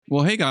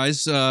Well, hey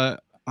guys, I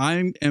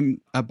am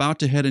about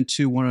to head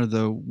into one of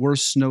the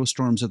worst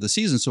snowstorms of the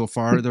season so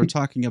far. They're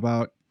talking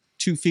about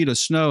 2 feet of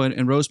snow,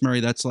 and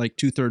Rosemary, that's like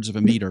 2/3 of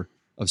a meter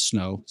of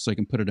snow. So I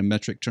can put it in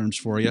metric terms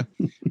for you.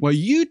 Well,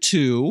 you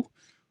two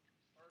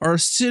are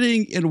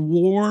sitting in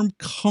warm,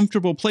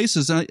 comfortable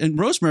places. And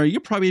Rosemary, you're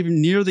probably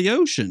even near the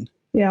ocean.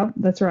 Yeah,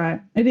 that's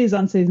right. It is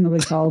unseasonably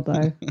cold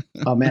though.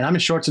 Oh man, I'm in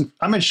shorts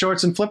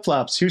and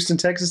flip-flops. Houston,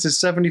 Texas is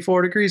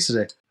 74 degrees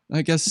today.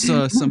 I guess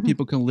some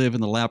people can live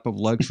in the lap of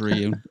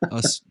luxury, and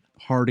us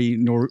hardy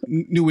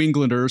New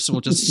Englanders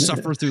will just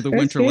suffer through the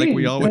winter like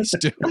we always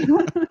do.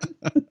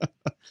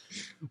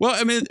 Well,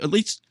 I mean, at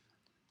least,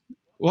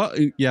 well,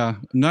 yeah,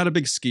 I'm not a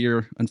big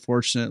skier,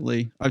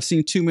 unfortunately. I've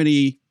seen too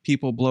many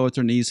people blow at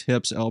their knees,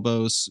 hips,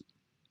 elbows,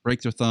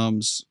 break their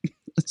thumbs.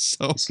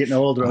 So it's getting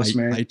old,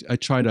 Rosemary. I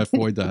try to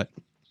avoid that.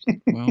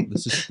 Well,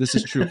 this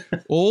is true.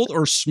 Old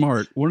or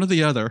smart, one or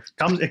the other.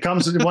 It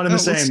comes one and the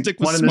same. Stick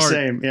with one smart.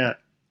 and the same. Yeah.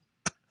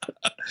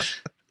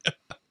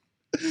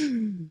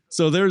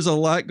 So there's a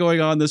lot going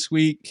on this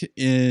week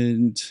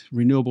in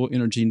renewable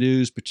energy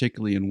news,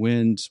 particularly in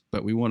wind.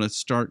 But we want to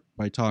start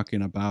by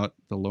talking about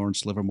the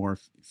Lawrence Livermore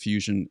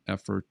fusion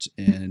effort.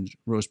 And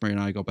Rosemary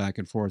and I go back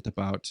and forth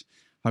about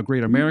how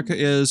great America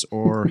is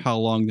or how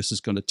long this is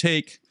going to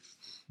take.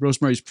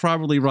 Rosemary's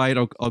probably right.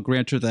 I'll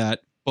grant her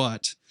that.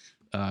 But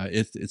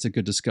it's a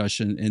good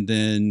discussion. And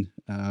then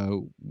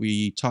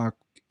we talk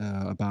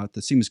about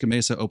the Siemens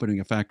Gamesa opening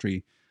a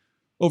factory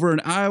over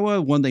in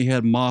Iowa, one they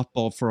had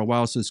mothballed for a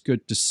while, so it's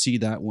good to see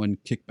that one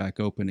kick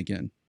back open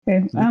again.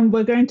 Okay,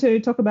 we're going to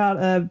talk about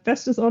a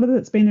Vestas order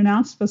that's been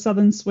announced for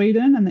southern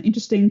Sweden, and the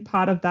interesting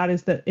part of that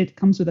is that it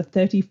comes with a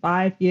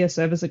 35-year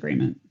service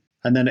agreement.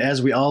 And then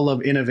as we all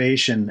love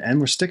innovation, and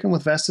we're sticking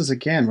with Vestas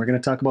again, we're going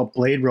to talk about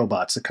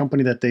BladeRobots, a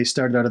company that they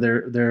started out of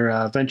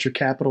their venture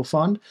capital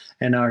fund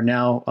and are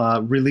now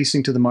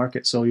releasing to the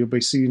market. So you'll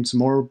be seeing some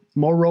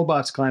more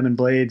robots climbing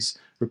blades,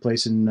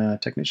 replacing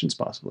technicians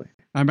possibly.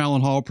 I'm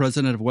Alan Hall,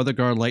 president of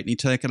WeatherGuard Lightning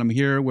Tech, and I'm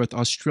here with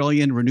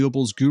Australian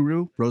renewables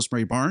guru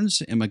Rosemary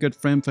Barnes and my good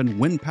friend from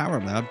Wind Power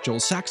Lab, Joel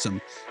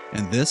Saxon.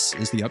 And this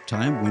is the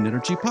Uptime Wind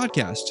Energy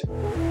Podcast.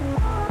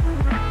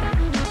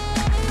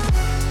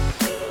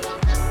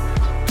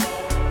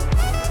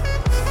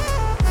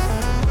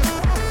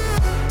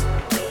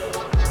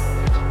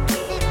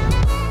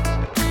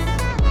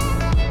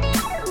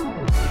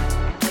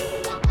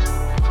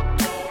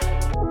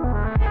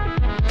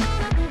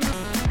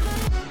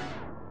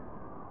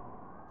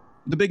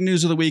 The big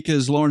news of the week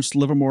is Lawrence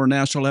Livermore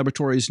National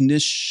Laboratory's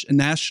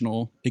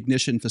National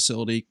Ignition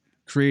Facility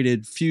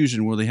created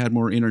fusion where they had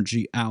more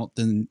energy out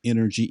than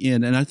energy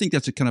in. And I think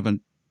that's a kind of a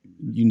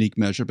unique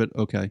measure, but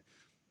okay.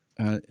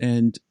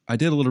 And I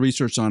did a little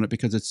research on it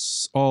because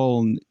it's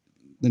all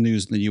the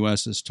news in the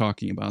U.S. is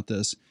talking about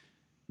this.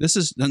 This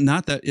is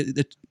not that.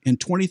 In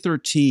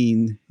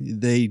 2013,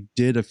 they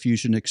did a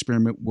fusion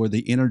experiment where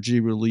the energy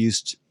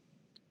released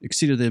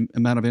exceeded the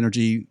amount of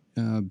energy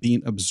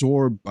being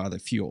absorbed by the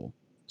fuel.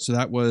 So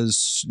that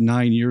was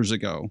 9 years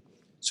ago.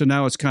 So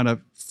now it's kind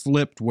of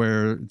flipped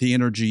where the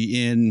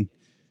energy in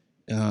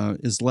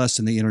is less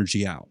than the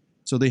energy out.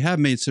 So they have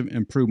made some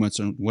improvements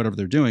on whatever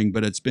they're doing,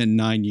 but it's been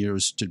 9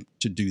 years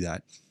to do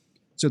that.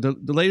 So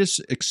the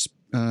latest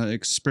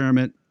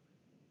experiment,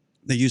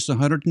 they used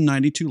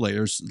 192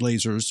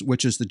 lasers,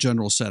 which is the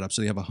general setup.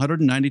 So they have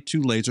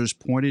 192 lasers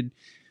pointed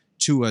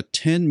to a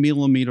 10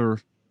 millimeter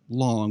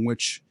long,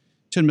 which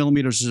 10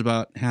 millimeters is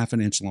about half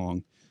an inch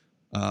long,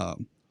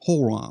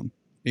 HOLRAM.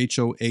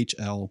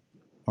 HOHLRAUM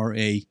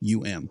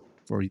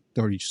for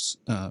those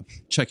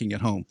checking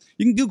at home.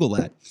 You can Google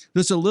that.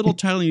 There's a little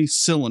tiny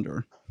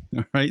cylinder.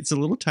 All right, it's a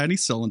little tiny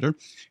cylinder,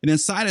 and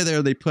inside of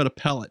there they put a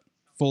pellet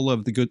full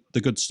of the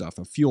good stuff,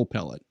 a fuel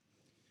pellet,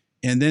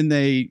 and then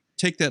they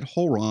take that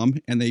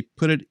HOLRAM and they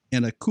put it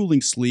in a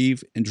cooling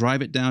sleeve and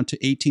drive it down to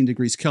 18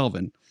 degrees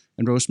Kelvin.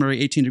 And Rosemary,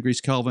 18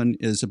 degrees Kelvin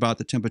is about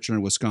the temperature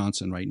in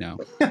Wisconsin right now.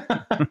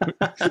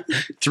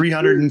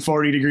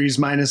 340 degrees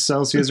minus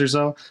Celsius or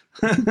so.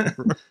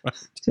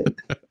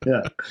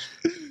 Yeah.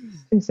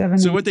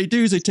 So what they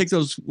do is they take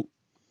those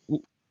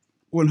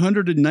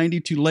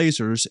 192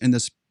 lasers and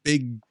this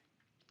big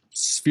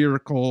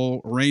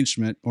spherical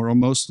arrangement, or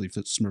mostly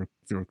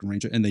spherical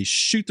arrangement, and they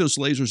shoot those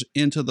lasers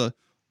into the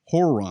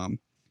HOLRAM.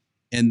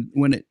 And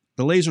when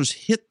the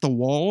lasers hit the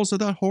walls of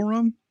that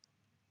HOLRAM,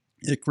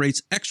 it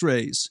creates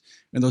X-rays,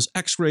 and those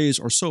X-rays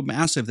are so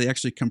massive they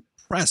actually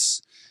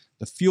compress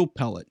the fuel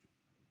pellet,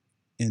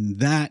 and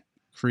that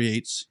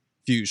creates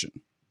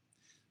fusion.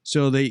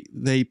 So they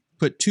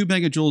put 2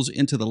 megajoules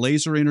into the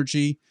laser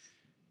energy,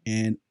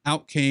 and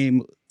out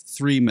came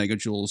 3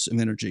 megajoules of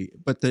energy.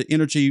 But the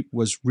energy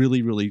was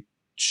really, really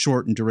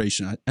short in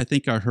duration. I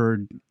think I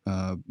heard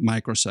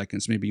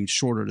microseconds, maybe even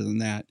shorter than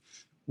that,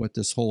 what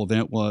this whole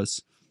event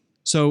was.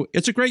 So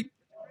it's a great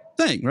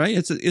thing, right?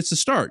 It's a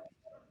start.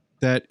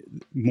 That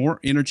more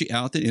energy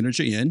out than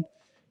energy in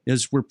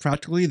is we're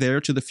practically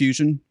there to the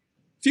fusion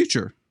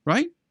future,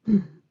 right?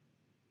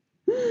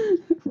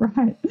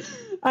 Right.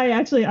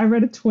 I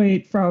read a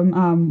tweet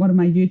from one of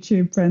my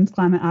YouTube friends,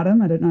 Climate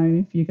Atom. I don't know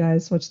if you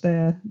guys watch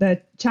their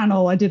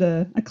channel. I did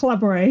a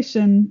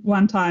collaboration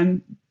one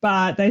time,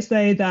 but they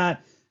say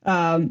that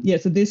so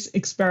this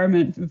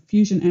experiment of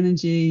fusion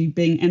energy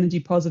being energy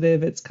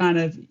positive, it's kind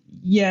of,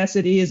 yes,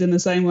 it is, in the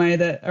same way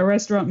that a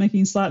restaurant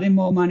making slightly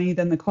more money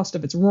than the cost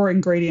of its raw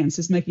ingredients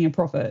is making a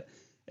profit.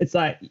 It's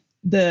like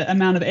the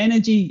amount of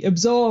energy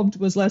absorbed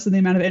was less than the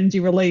amount of energy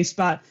released,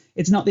 but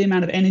it's not the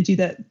amount of energy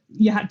that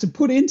you had to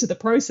put into the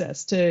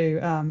process to,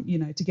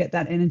 to get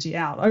that energy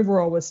out.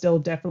 Overall, we're still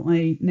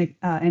definitely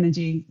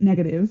energy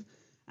negative.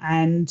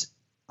 And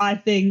I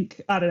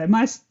think, I don't know,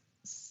 my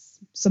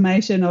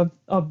summation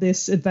of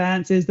this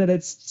advance is that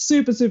it's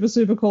super, super,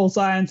 super cool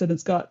science, and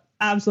it's got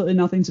absolutely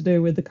nothing to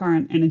do with the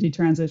current energy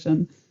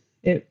transition.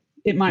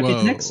 It might be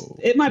the next.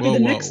 It might be the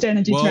next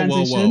energy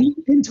transition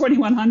in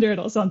 2100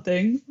 or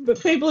something. But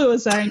people who are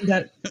saying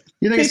that,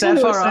 you think it's that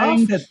far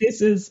off? That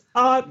this is,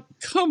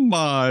 come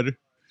on,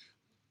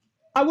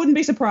 I wouldn't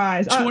be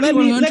surprised. Let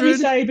me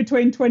say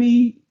between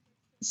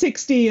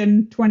 2060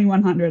 and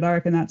 2100. I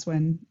reckon that's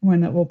when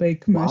it will be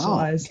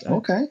commercialized. Wow.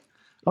 Okay.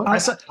 I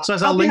saw a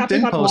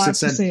LinkedIn post that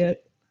said.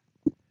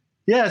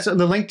 Yeah, so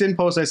the LinkedIn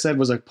post I said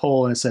was a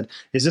poll, and it said,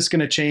 "Is this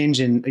going to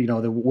change in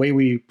the way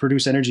we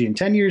produce energy in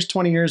 10 years,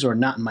 20 years, or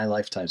not in my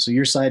lifetime?" So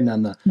you're siding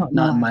on the not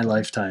in my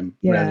lifetime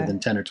rather than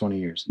 10 or 20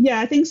 years. Yeah,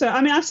 I think so.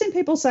 I mean, I've seen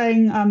people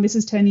saying this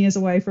is 10 years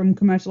away from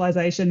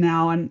commercialization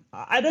now, and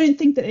I don't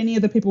think that any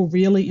of the people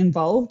really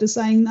involved are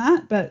saying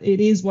that, but it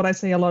is what I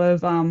see a lot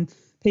of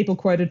people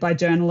quoted by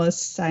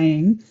journalists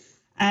saying.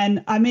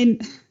 And I mean,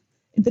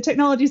 the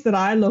technologies that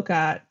I look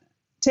at,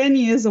 10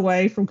 years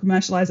away from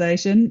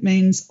commercialization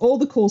means all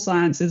the cool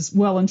science is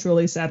well and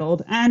truly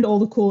settled, and all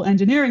the cool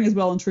engineering is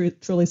well and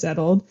truly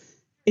settled.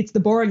 It's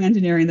the boring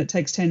engineering that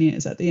takes 10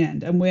 years at the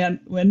end. And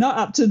we're not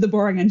up to the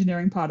boring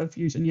engineering part of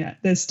fusion yet.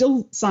 There's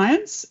still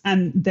science,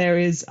 and there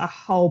is a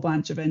whole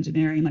bunch of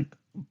engineering, like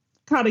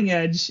cutting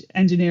edge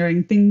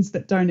engineering, things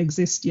that don't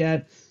exist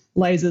yet.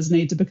 Lasers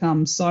need to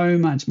become so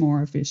much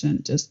more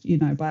efficient, just,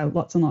 by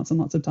lots and lots and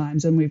lots of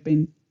times. And we've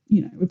been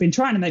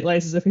trying to make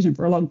lasers efficient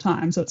for a long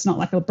time, so it's not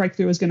like a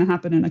breakthrough is going to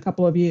happen in a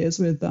couple of years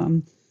with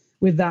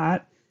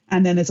that.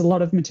 And then there's a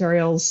lot of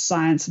materials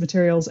science,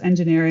 materials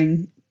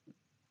engineering.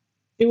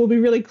 It will be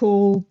really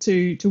cool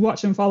to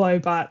watch and follow,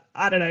 but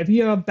I don't know, if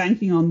you're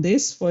banking on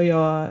this for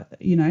your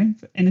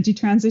energy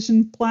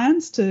transition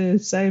plans to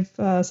save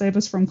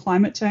us from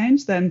climate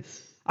change, then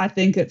I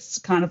think it's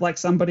kind of like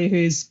somebody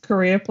whose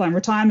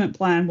retirement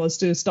plan was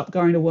to stop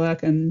going to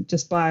work and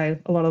just buy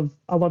a lot of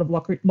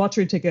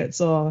lottery tickets,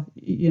 or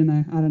I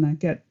don't know,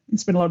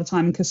 spend a lot of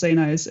time in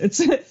casinos.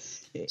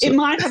 It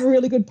might have a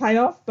really good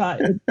payoff, but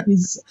it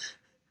is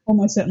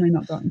almost certainly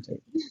not going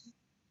to.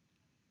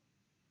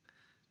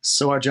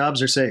 So our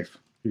jobs are safe.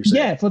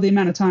 Yeah, for the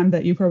amount of time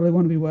that you probably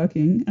want to be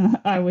working,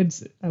 I would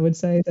say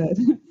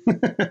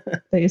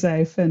that you're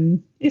safe.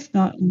 And if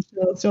not, I'm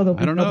sure there'll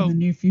be a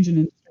new fusion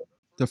industry.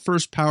 The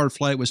first powered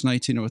flight was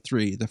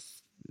 1903.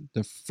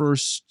 The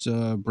first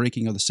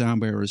breaking of the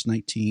sound barrier is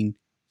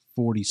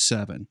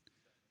 1947.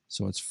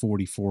 So it's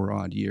 44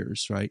 odd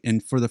years, right?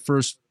 And for the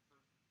first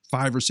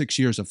 5 or 6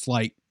 years of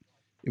flight,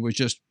 it was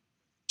just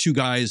two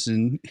guys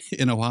in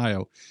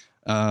Ohio.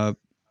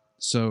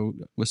 So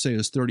let's say it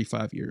was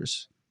 35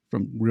 years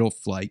from real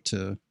flight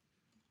to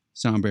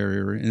sound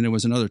barrier. And it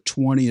was another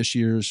 20-ish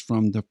years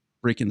from the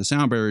breaking the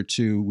sound barrier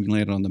to we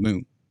landed on the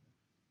moon.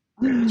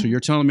 So you're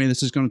telling me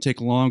this is going to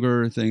take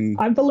longer than...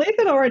 I believe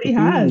it already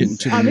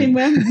has. I mean,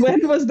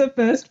 when was the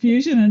first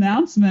fusion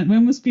announcement?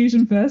 When was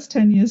fusion first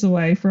 10 years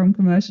away from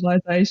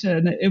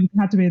commercialization? It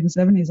had to be in the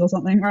 70s or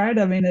something, right?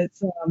 I mean,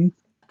 it's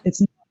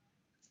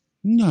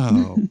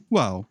no.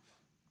 Well,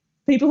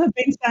 people have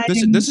been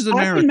saying... This is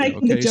America. I've been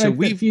making the joke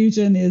that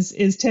fusion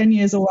is 10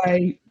 years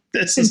away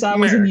since I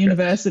was in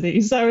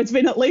university. So it's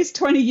been at least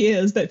 20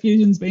 years that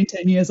fusion's been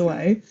 10 years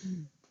away.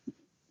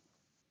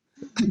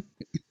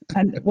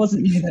 And it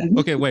wasn't you then.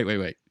 Okay,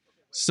 wait.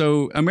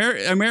 So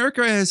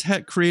America has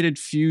created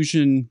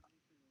fusion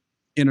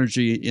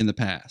energy in the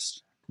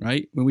past,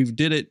 right? When we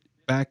did it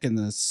back in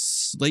the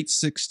late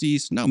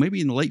 60s, no,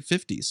 maybe in the late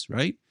 50s,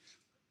 right?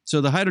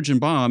 So the hydrogen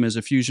bomb is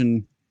a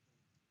fusion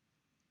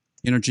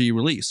energy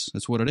release.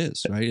 That's what it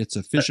is, right? It's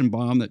a fission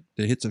bomb that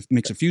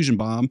makes a fusion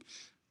bomb.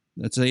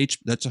 That's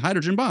a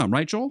hydrogen bomb,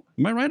 right, Joel?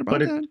 Am I right about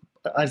that?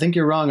 I think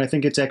you're wrong. I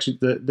think it's actually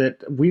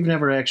that we've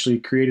never actually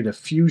created a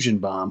fusion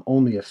bomb,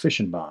 only a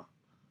fission bomb.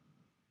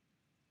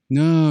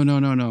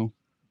 No.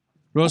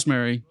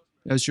 Rosemary,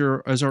 as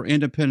our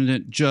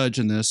independent judge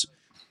in this,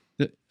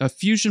 a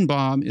fusion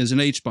bomb is an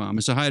H bomb.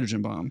 It's a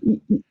hydrogen bomb.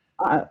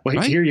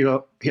 Right? Here you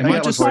go.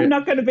 I'm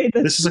not going to be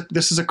the...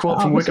 This is a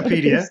quote from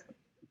Wikipedia.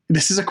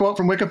 This is a quote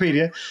from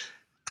Wikipedia.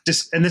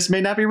 And this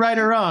may not be right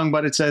or wrong,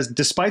 but it says,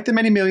 despite the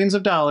many millions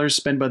of dollars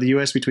spent by the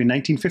U.S. between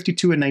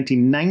 1952 and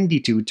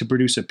 1992 to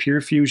produce a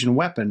pure fusion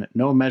weapon,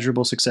 no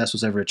measurable success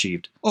was ever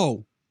achieved.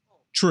 Oh,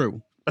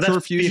 true. But pure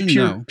that's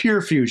fusion?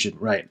 Pure fusion,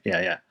 right.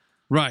 Yeah.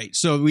 Right.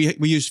 So we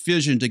use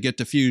fission to get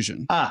to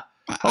fusion.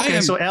 Okay,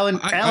 so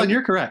Alan,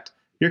 you're correct.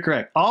 You're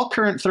correct. All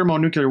current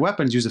thermonuclear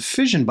weapons use a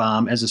fission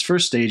bomb as its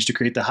first stage to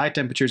create the high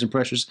temperatures and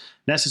pressures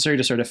necessary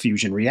to start a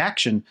fusion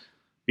reaction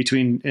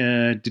between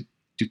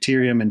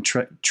deuterium and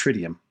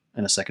tritium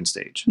in a second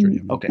stage.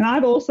 Okay. And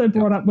I've also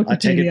brought up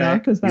Wikipedia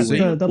because that's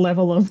the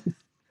level of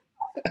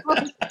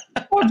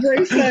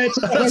research.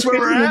 That's where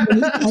we're at.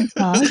 And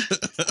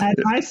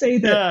I see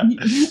that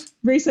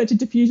research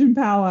into fusion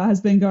power has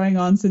been going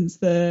on since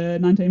the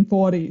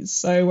 1940s.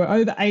 So we're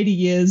over 80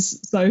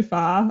 years so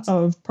far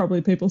of probably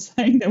people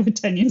saying that we're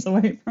 10 years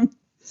away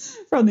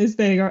from this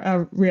being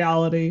a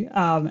reality.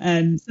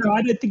 And so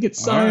I don't think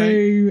it's so...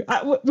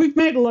 Right. We've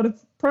made a lot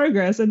of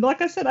progress. And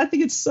like I said, I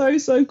think it's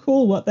so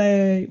cool what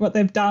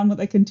they've done, what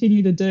they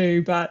continue to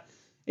do. But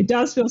it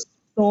does feel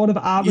sort of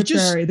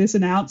arbitrary, this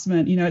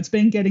announcement. It's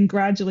been getting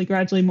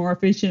gradually more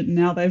efficient, and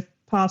now they've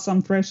passed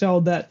some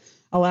threshold that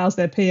allows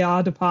their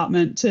PR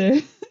department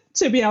to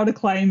be able to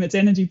claim it's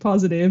energy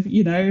positive.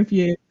 If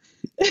you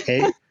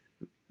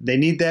they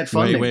need that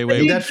funding. Wait.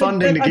 They need that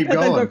funding to keep going.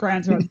 They've got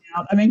grants running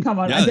out. I mean, come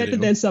on. I bet that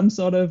there's some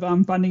sort of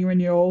funding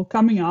renewal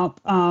coming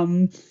up.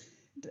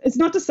 It's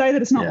not to say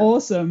that it's not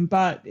awesome,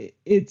 but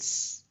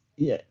it's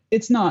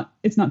not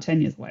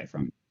 10 years away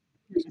from.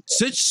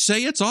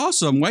 Say it's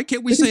awesome. Why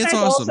can't we say it's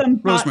awesome?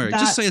 Rosemary,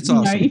 just say it's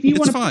awesome. If you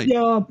want to put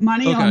your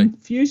money on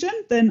fusion,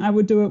 then I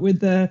would do it with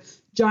the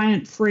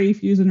giant free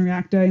fusion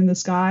reactor in the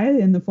sky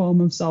in the form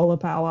of solar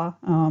power,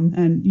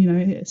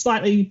 and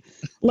slightly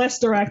less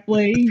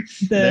directly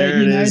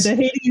the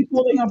heating and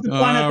cooling of the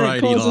planet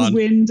that causes Elon.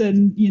 Wind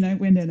and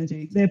wind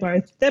energy. They're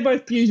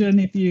both fusion.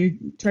 If you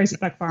trace it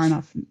back far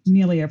enough,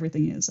 nearly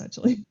everything is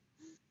actually.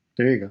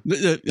 There you go.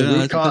 The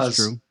root cause.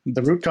 True.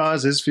 The root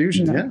cause is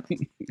fusion. Yeah,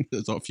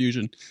 it's all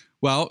fusion.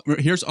 Well,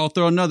 I'll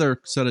throw another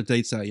set of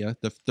dates at you.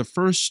 The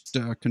first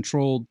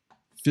controlled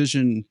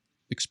fission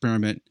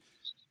experiment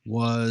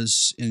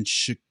was in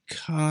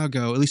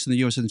Chicago, at least in the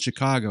U.S. in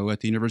Chicago, at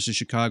the University of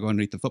Chicago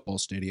underneath the football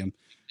stadium.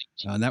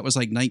 And that was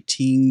like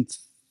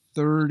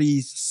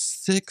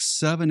 1936,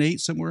 7, 8,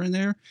 somewhere in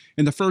there.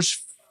 And the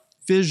first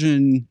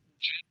fission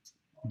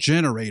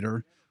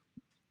generator.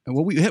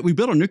 Well, we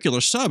built a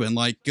nuclear sub in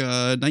like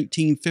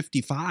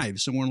 1955,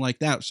 somewhere like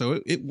that.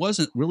 So it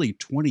wasn't really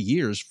 20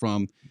 years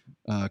from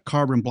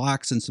carbon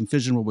blacks and some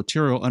fissionable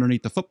material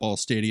underneath the football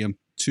stadium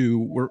to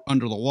we're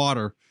under the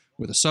water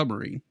with a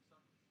submarine.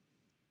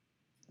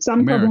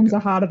 Some problems are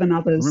harder than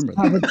others.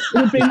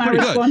 Would be my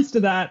response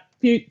to that.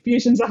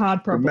 Fusion's a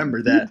hard problem.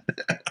 Remember that.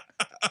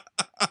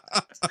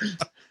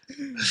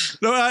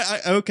 No,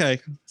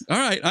 okay, all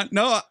right.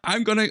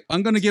 I'm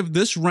gonna give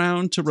this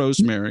round to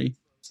Rosemary.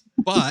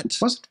 But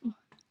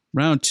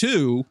round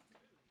 2,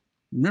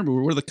 remember,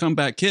 we're the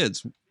comeback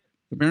kids.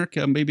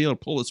 America may be able to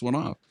pull this one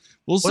off.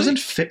 We'll see.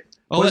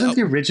 Wasn't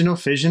the original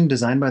fission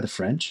designed by the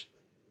French?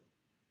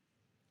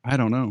 I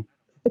don't know.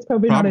 It's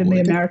probably not in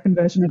the American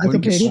version of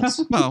Wikipedia.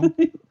 Well,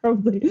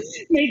 probably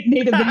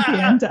need a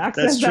VPN to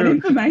access that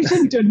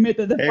information to admit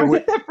that the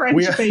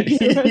French speak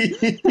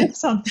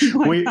something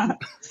like that.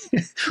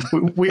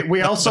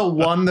 We also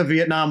won the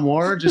Vietnam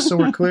War, just so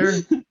we're clear.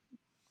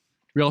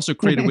 We also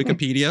created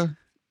Wikipedia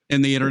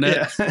and the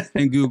internet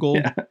and Google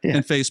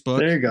and Facebook,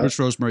 there you go. Which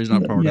Rosemary's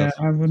not part of.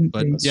 I wouldn't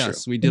but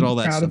yes, we did all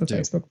that proud stuff of the too.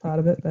 Facebook part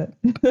of it, but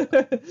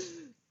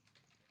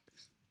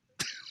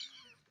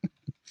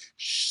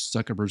Shh,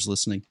 Zuckerberg's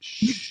listening.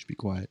 Shh, be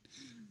quiet.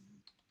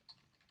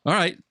 All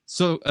right,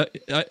 so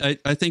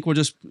I think we'll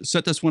just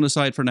set this one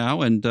aside for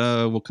now, and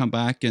we'll come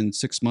back in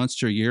 6 months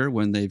to a year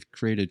when they've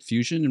created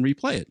fusion and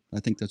replay it.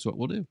 I think that's what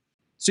we'll do.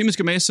 Siemens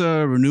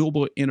Gamesa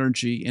Renewable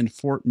Energy in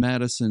Fort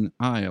Madison,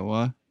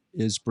 Iowa,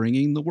 is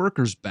bringing the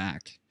workers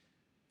back.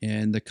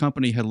 And the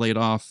company had laid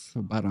off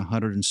about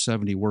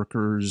 170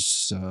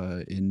 workers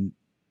in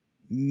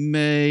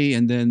May,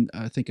 and then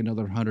I think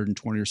another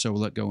 120 or so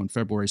let go in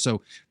February.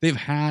 So they've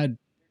had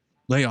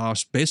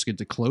layoffs basically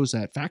to close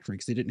that factory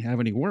because they didn't have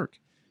any work.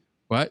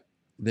 But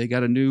they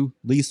got a new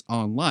lease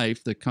on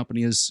life. The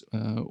company's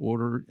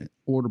order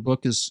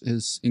book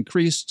is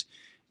increased,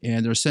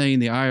 and they're saying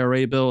the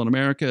IRA bill in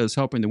America is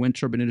helping the wind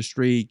turbine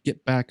industry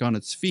get back on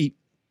its feet.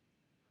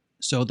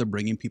 So they're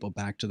bringing people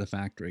back to the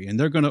factory, and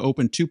they're going to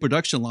open 2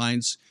 production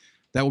lines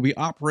that will be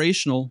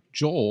operational,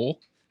 Joel,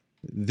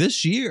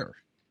 this year,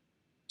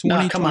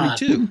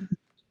 2022. No,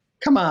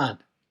 come on.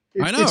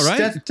 I know,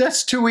 right?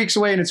 That's 2 weeks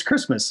away, and it's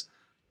Christmas.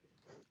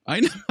 I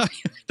know.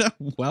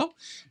 Well,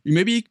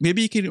 maybe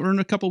you can earn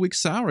a couple weeks'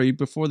 salary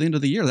before the end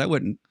of the year. That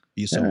wouldn't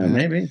be so bad.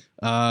 Maybe.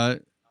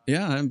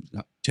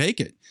 Take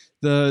it.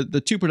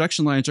 The 2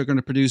 production lines are going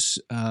to produce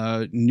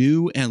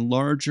new and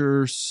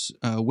larger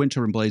wind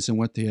turbine blades than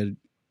what they had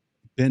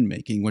been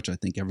making, which I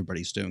think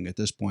everybody's doing at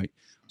this point.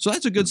 So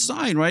that's a good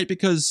sign, right?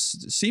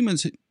 Because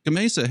Siemens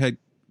Gamesa had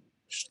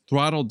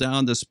throttled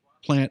down this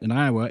plant in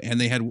Iowa, and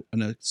they had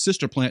a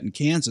sister plant in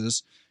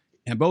Kansas,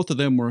 and both of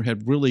them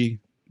had really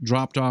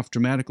dropped off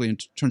dramatically in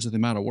terms of the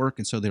amount of work,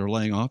 and so they were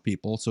laying off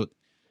people. So it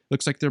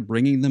looks like they're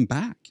bringing them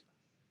back.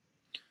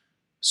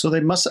 So they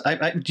must.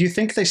 Do you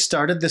think they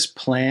started this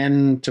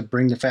plan to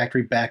bring the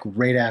factory back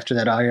right after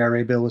that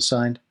IRA bill was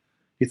signed?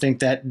 You think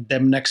that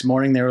them next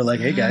morning they were like,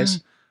 "Hey guys,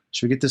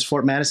 Should we get this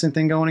Fort Madison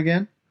thing going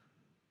again?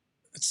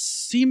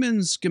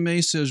 Siemens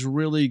Gamesa is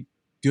really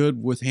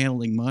good with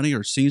handling money,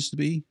 or seems to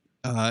be.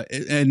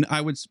 And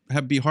I would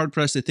be hard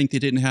pressed to think they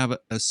didn't have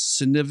a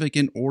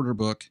significant order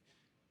book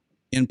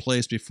in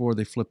place before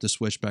they flipped the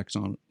switch back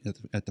on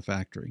at the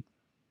factory.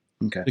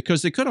 Okay.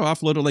 Because they could have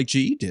offloaded like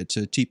GE did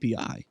to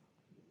TPI.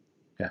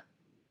 Yeah.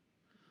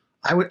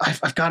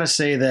 I've got to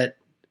say that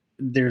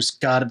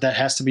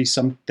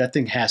that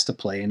thing has to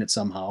play in it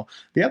somehow.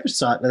 The other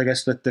side, I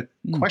guess the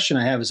question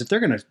I have is if they're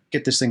going to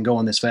get this thing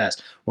going this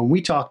fast. When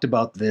we talked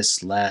about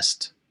this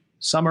last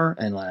summer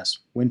and last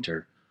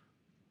winter,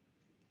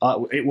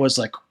 it was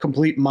like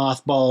complete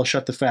mothball,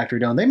 shut the factory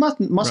down. They must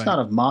not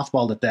have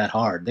mothballed it that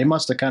hard. They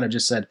must have kind of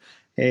just said,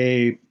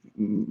 hey,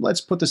 let's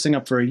put this thing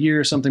up for a year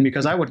or something,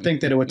 because I would think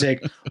that it would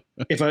take,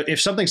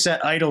 if something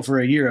sat idle for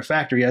a year, a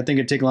factory, I think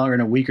it'd take longer than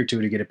a week or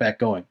two to get it back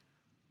going.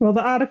 Well,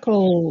 the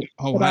article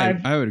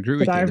I would agree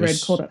with that I read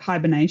called it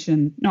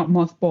hibernation, not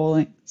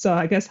mothballing. So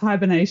I guess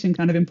hibernation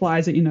kind of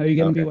implies that, you're going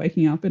to be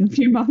waking up in a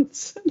few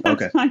months.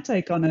 That's my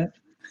take on it.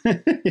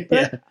 But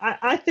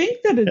I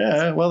think that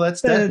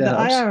it's the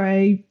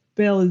IRA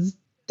bill is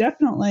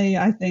definitely,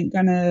 I think,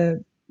 gonna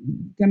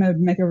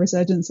make a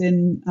resurgence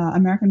in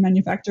American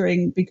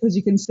manufacturing, because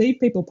you can see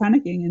people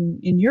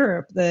panicking in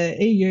Europe. The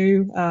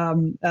EU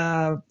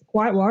are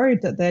quite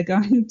worried that they're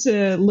going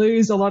to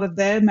lose a lot of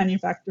their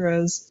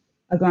manufacturers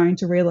are going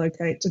to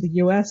relocate to the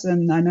US,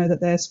 and I know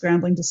that they're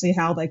scrambling to see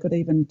how they could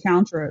even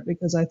counter it,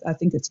 because I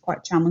think it's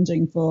quite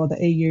challenging for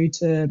the EU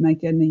to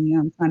make any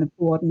kind of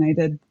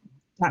coordinated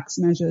tax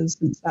measures,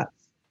 since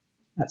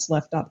that's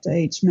left up to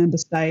each member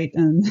state,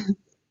 and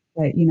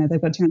they've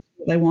got to change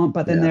what they want,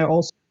 but then they're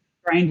also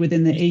constrained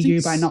within the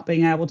EU by not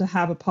being able to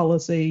have a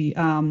policy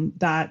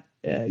that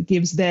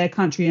gives their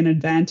country an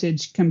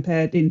advantage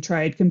in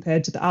trade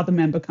compared to the other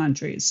member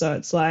countries. So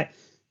it's like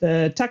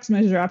the tax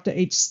measures are up to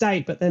each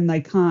state, but then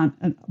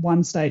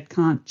one state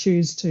can't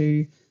choose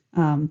to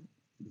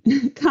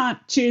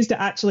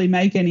actually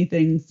make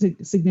anything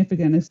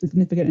significant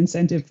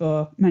incentive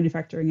for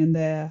manufacturing in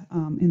their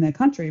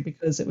country,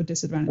 because it would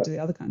disadvantage the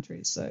other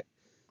countries. So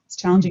it's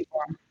challenging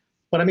for them.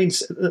 But I mean,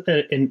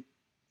 in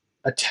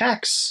a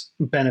tax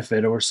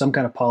benefit or some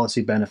kind of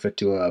policy benefit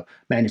to a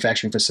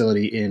manufacturing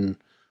facility in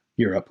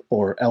Europe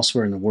or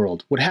elsewhere in the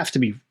world would have to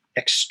be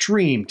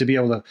extreme to be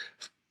able to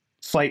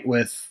fight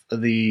with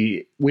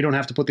we don't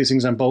have to put these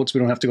things on boats. We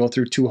don't have to go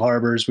through 2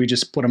 harbors. We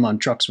just put them on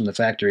trucks from the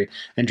factory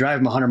and drive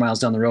them 100 miles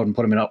down the road and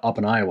put them up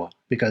in Iowa.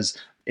 Because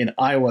in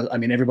Iowa, I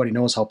mean, everybody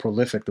knows how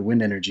prolific the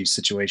wind energy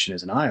situation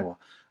is in Iowa.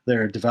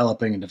 They're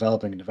developing and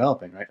developing and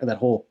developing, right? That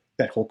whole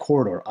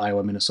corridor,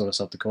 Iowa, Minnesota,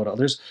 South Dakota.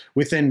 There's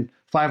within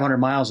 500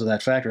 miles of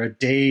that factory, a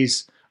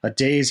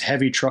day's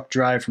heavy truck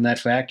drive from that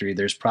factory,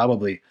 there's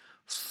probably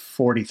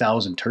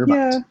 40,000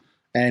 turbines. Yeah.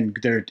 And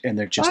they're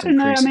just increasing.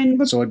 Know. I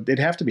mean, so it'd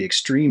have to be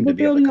extreme to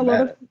be able to combat it. We're building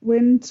a lot of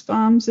wind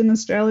farms in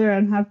Australia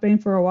and have been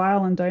for a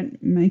while, and don't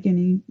make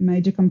any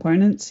major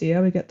components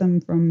here. We get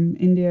them from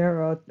India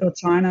or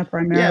China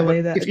primarily.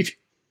 Yeah, but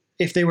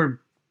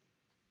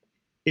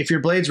if your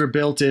blades were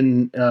built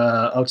in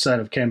outside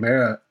of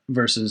Canberra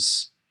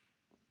versus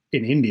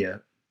in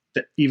India,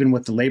 that even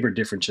with the labor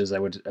differences, I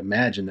would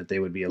imagine that they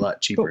would be a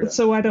lot cheaper.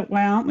 So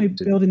why aren't we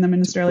building them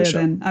in Australia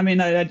then? I mean,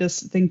 I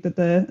just think that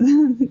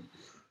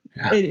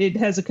it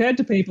has occurred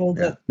to people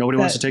that nobody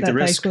wants to take the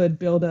risk. They could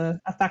build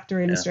a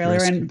factory in Australia,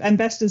 and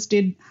Vestas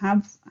did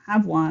have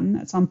one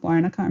at some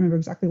point. I can't remember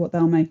exactly what they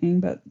were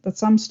making, but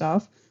some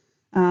stuff,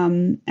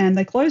 and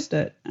they closed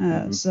it.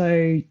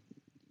 So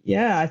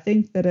I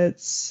think that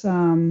it's.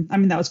 I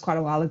mean, that was quite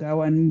a while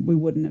ago, and we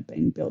wouldn't have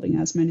been building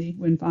as many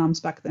wind farms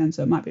back then.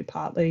 So it might be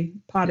partly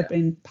have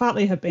been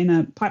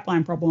a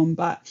pipeline problem,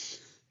 but.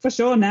 For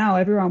sure, now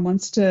everyone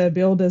wants to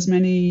build as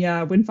many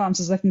wind farms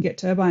as they can get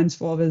turbines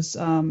for. There's,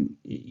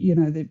 we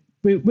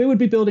would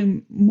be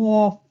building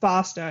more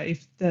faster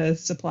if the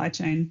supply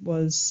chain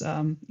was,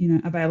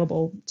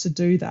 available to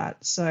do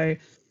that. So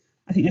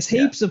I think there's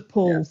heaps of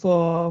pull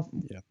for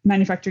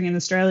manufacturing in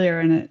Australia,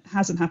 and it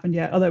hasn't happened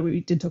yet. Although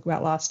we did talk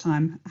about last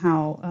time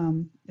how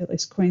at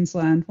least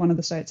Queensland, one of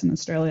the states in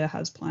Australia,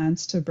 has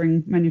plans to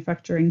bring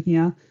manufacturing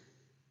here.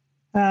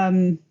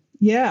 I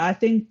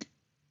think.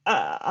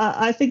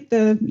 I think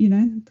the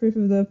proof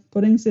of the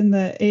pudding's in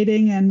the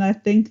eating, and I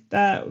think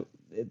that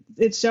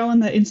it's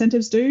showing that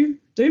incentives do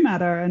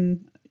matter,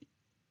 and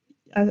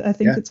I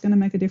think it's going to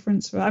make a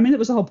difference. It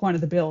was the whole point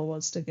of the bill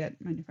was to get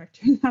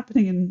manufacturing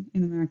happening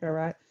in America,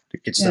 right? To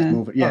get stuff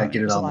moving, get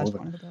it all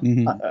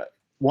moving.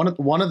 One of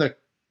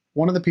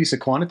the piece of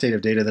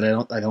quantitative data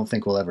that I don't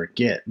think we'll ever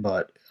get,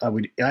 but I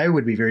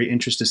would be very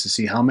interested to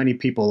see how many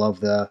people of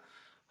the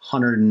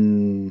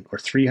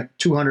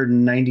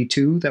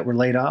 292 that were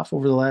laid off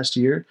over the last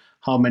year,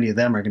 how many of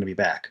them are going to be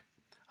back?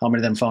 How many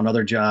of them found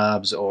other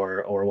jobs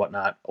or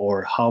whatnot,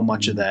 or how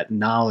much of that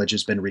knowledge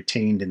has been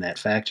retained in that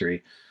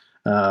factory?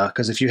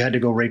 Because if you had to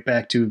go right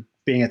back to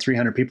being at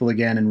 300 people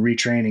again and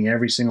retraining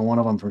every single one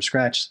of them from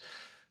scratch,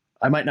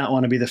 I might not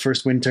want to be the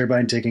first wind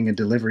turbine taking a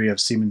delivery of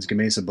Siemens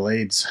Gamesa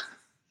blades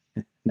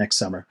next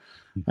summer.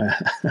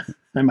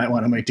 I might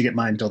want to wait to get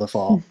mine until the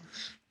fall.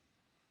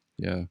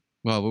 Yeah.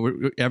 Well,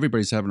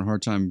 everybody's having a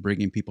hard time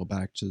bringing people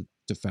back to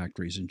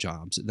factories and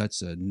jobs.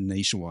 That's a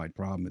nationwide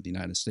problem in the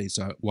United States.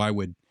 So why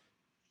would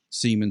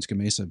Siemens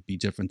Gamesa be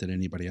different than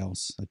anybody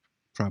else?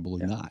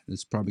 Probably not.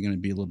 It's probably going to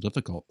be a little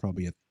difficult.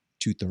 Probably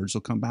 2/3 will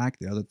come back.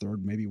 The other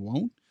third maybe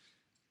won't.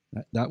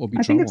 That will be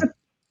trouble.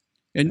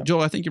 And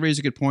Joel, I think you raised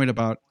a good point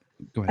about.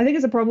 Go ahead. I think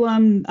it's a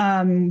problem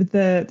with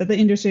that the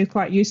industry is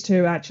quite used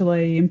to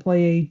actually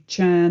employee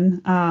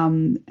churn,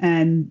 and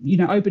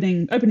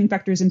opening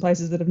factories in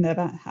places that have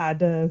never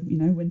had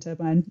wind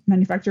turbine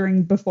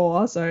manufacturing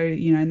before. So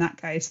in that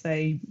case,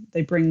 they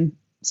bring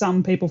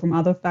some people from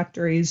other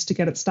factories to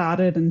get it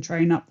started and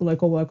train up the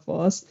local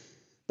workforce.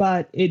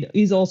 But it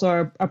is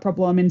also a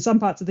problem in some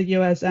parts of the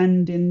US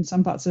and in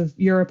some parts of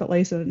Europe, at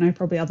least. I don't know,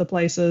 probably other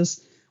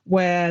places,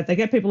 where they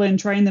get people in,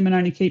 train them, and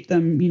only keep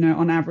them,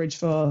 on average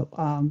for,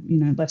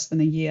 less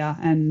than a year.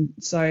 And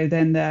so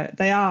then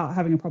they are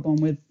having a problem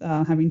with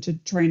having to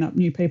train up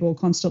new people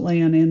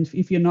constantly. And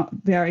if you're not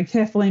very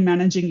carefully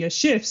managing your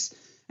shifts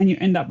and you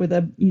end up with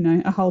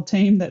a whole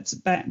team that's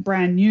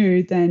brand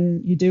new,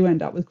 then you do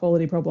end up with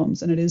quality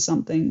problems. And it is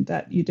something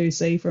that you do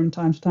see from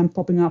time to time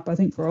popping up. I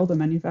think for all the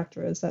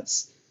manufacturers,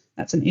 that's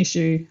an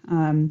issue.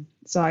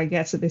 So I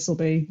guess that this will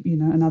be,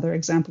 another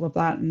example of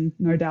that. And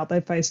no doubt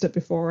they've faced it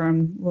before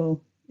and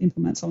will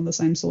implement some of the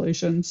same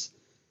solutions.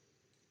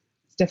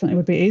 It definitely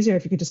would be easier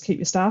if you could just keep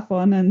your staff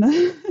on and,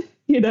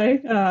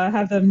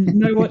 have them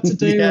know what to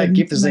do. And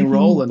keep this thing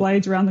rolling.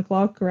 Blades around the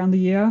clock, around the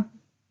year.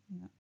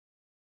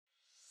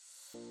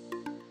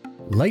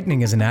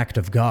 Lightning is an act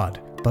of God,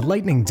 but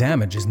lightning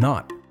damage is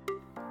not.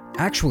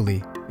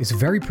 Actually, it's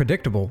very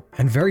predictable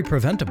and very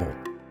preventable.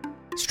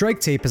 Strike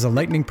Tape is a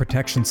lightning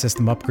protection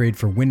system upgrade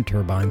for wind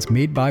turbines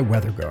made by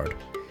WeatherGuard.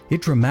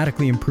 It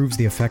dramatically improves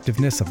the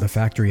effectiveness of the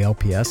factory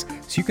LPS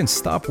so you can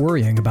stop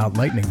worrying about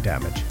lightning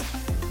damage.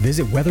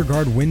 Visit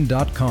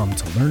weatherguardwind.com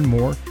to learn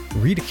more,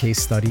 read a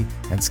case study,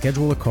 and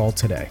schedule a call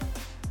today.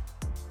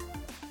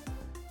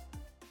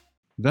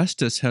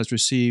 Vestas has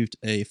received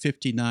a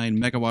 59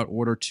 megawatt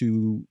order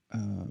to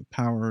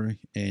power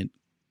an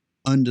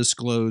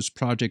undisclosed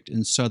project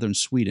in southern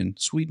Sweden.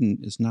 Sweden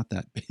is not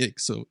that big,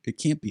 so it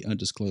can't be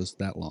undisclosed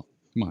that long.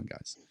 Come on,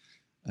 guys.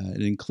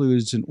 It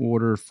includes an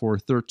order for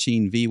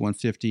 13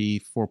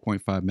 V150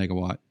 4.5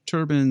 megawatt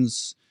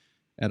turbines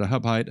at a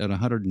hub height at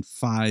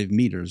 105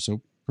 meters,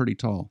 so pretty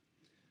tall.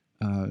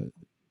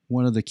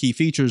 One of the key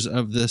features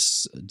of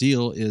this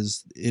deal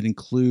is it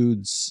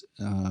includes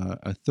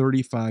a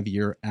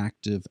 35-year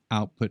active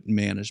output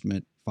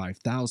management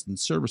 5,000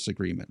 service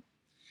agreement,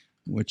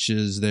 which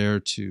is there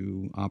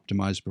to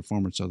optimize the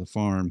performance of the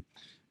farm.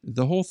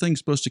 The whole thing's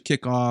supposed to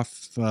kick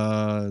off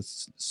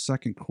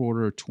second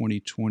quarter of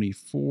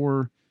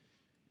 2024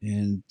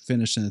 and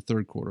finish in the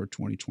third quarter of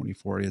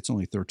 2024. It's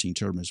only 13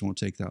 turbines. It won't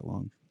take that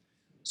long.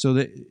 So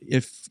that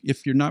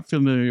if you're not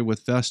familiar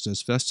with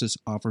Vestas, Vestas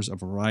offers a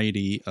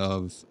variety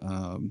of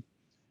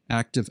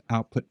active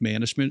output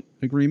management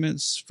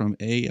agreements from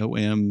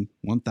AOM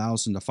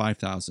 1,000 to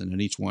 5,000,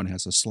 and each one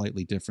has a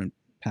slightly different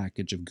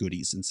package of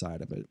goodies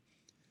inside of it.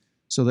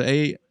 So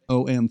the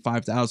AOM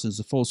 5000 is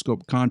a full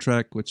scope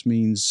contract, which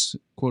means,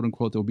 quote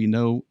unquote, there'll be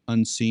no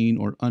unseen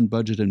or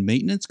unbudgeted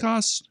maintenance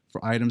costs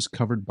for items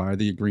covered by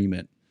the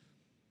agreement.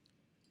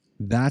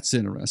 That's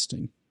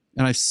interesting.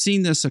 And I've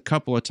seen this a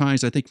couple of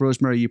times. I think,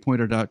 Rosemary, you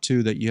pointed out,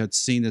 too, that you had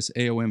seen this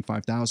AOM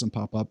 5000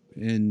 pop up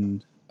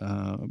in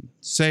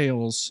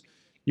sales.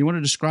 You want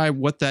to describe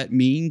what that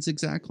means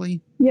exactly?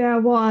 Yeah,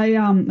 well,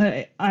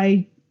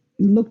 I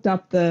looked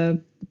up the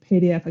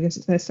PDF, I guess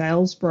it's their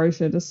sales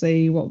brochure, to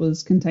see what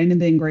was contained in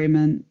the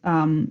agreement.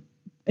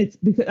 It's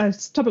because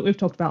it's a topic we've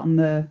talked about on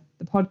the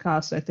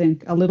podcast, I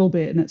think, a little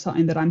bit, and it's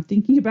something that I'm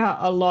thinking about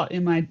a lot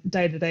in my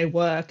day-to-day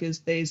work,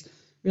 is these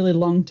really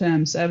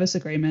long-term service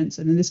agreements,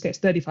 and in this case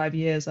 35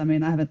 years. I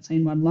mean, I haven't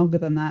seen one longer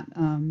than that.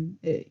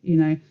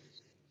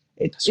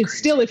 It's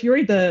still, if you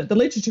read the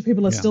literature,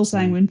 people are still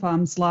saying wind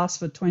farms last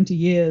for 20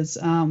 years,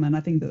 and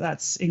I think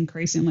that's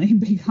increasingly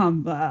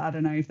become, I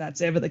don't know if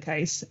that's ever the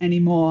case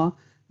anymore.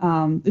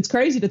 It's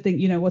crazy to think,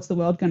 what's the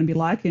world going to be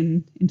like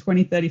in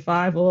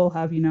 2035? We'll all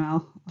have,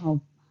 our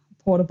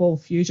portable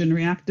fusion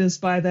reactors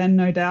by then,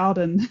 no doubt,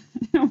 and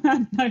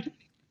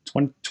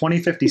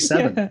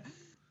 2057.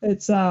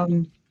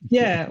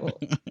 Yeah,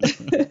 it's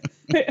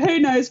who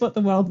knows what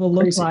the world will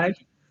look like.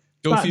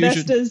 But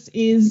fusion. Vestas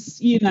is,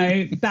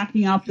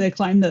 backing up their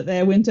claim that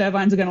their wind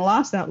turbines are going to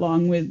last that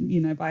long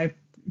with, by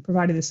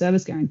providing the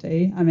service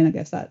guarantee. I mean, I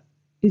guess that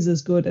is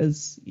as good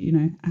as,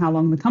 how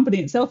long the company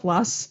itself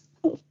lasts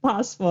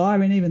for. I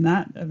mean, even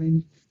that,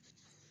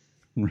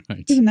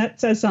 right. Even that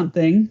says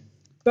something.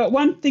 But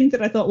one thing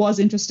that I thought was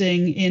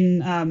interesting in,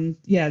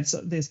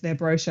 their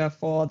brochure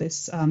for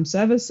this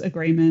service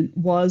agreement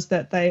was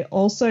that they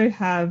also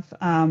have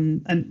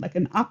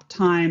an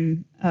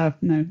upside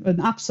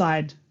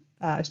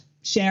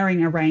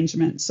sharing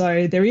arrangement.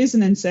 So there is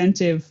an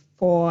incentive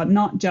for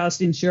not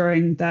just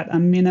ensuring that a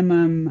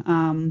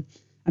minimum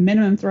a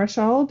minimum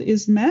threshold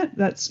is met.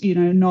 That's,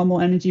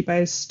 normal energy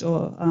based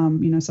or,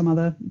 some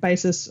other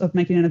basis of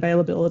making an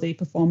availability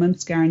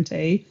performance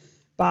guarantee.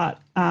 But,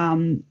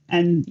 and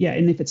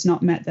if it's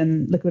not met,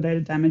 then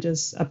liquidated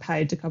damages are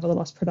paid to cover the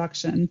lost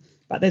production.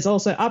 But there's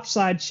also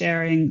upside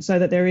sharing so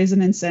that there is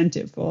an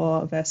incentive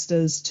for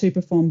Vestas to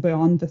perform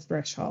beyond the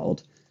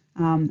threshold.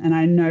 And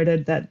I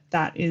noted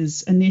that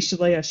is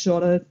initially a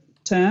shorter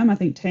term, I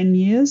think 10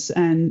 years,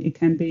 and it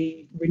can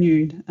be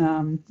renewed,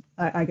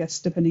 I guess,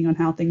 depending on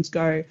how things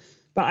go.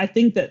 But I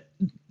think that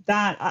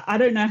I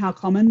don't know how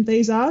common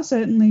these are.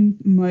 Certainly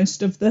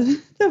most of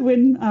the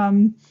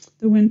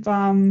wind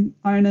farm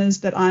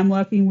owners that I'm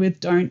working with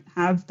don't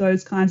have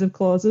those kinds of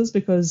clauses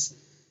because,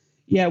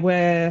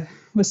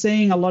 we're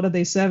seeing a lot of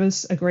these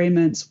service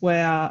agreements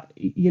where,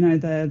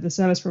 the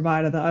service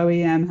provider, the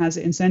OEM, has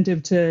an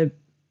incentive to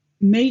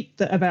meet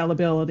the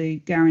availability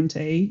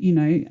guarantee,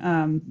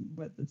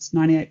 whether it's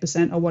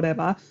 98% or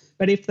whatever.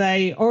 But if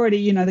they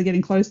already, they're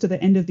getting close to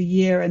the end of the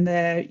year and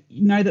they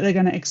know that they're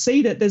going to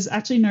exceed it, there's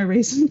actually no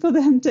reason for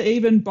them to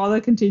even bother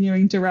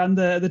continuing to run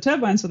the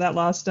turbines for that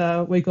last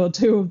week or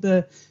two of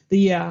the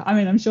year. I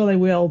mean, I'm sure they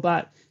will,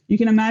 but you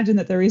can imagine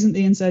that there isn't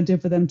the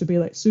incentive for them to be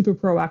like super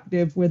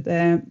proactive with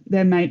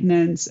their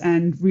maintenance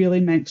and really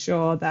make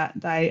sure that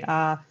they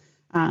are,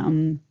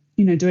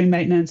 doing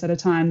maintenance at a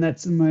time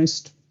that's the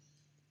most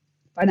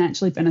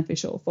financially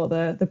beneficial for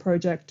the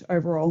project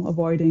overall,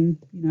 avoiding,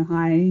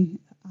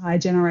 high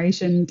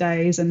generation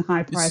days and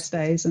high price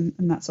days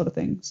and that sort of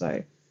thing.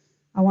 So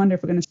I wonder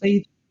if we're going to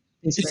see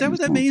this. Is that what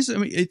that means? I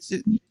mean,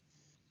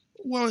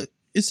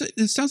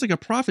 it sounds like a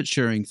profit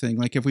sharing thing.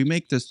 Like if we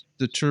make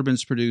the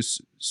turbines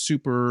produce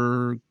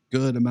super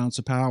good amounts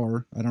of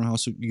power, I don't know how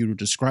you would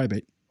describe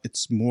it.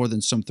 It's more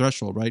than some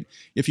threshold, right?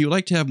 If you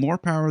like to have more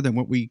power than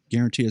what we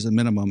guarantee as a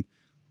minimum,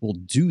 we'll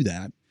do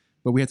that.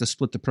 But we have to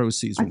split the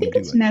proceeds when we do it. I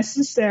think it's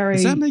necessary.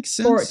 Does that make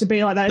sense? For it to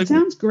be like that. It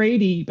sounds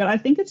greedy, but I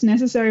think it's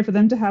necessary for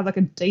them to have like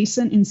a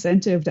decent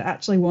incentive to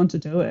actually want to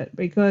do it.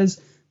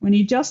 Because when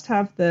you just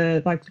have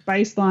the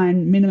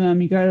baseline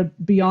minimum, you go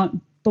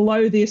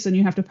below this and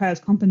you have to pay as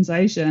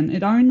compensation,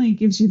 it only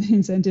gives you the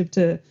incentive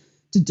to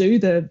do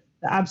the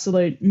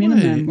absolute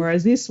minimum. Right.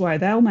 Whereas this way,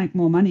 they'll make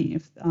more money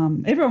if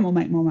everyone will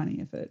make more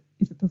money if it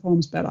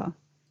performs better.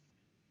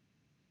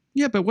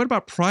 Yeah, but what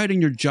about pride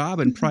in your job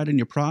and pride in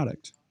your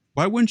product?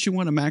 Why wouldn't you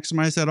want to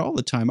maximize that all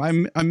the time?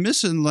 I'm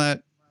missing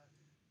that.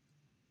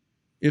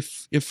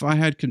 If I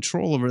had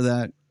control over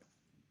that,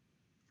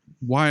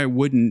 why I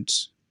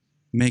wouldn't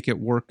make it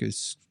work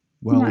as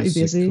well as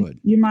it could?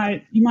 You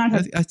might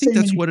have. I think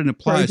that's what it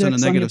implies on the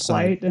negative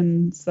side.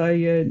 And so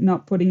you're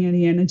not putting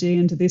any energy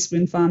into this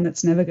wind farm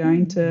that's never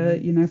going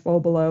to fall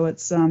below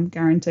its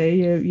guarantee.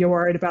 You're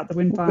worried about the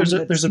wind farm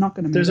that's not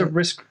going to. There's a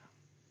risk.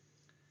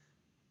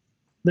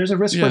 There's a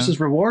risk versus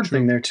reward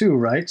thing there too,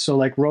 right? So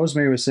like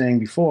Rosemary was saying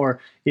before,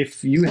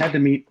 if you had to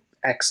meet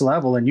X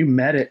level and you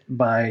met it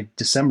by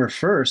December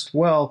 1st,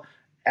 well,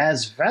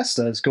 as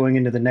Vestas going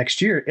into the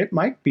next year, it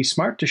might be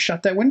smart to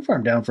shut that wind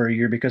farm down for a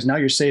year because now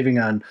you're saving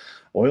on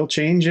oil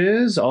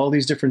changes, all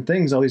these different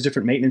things, all these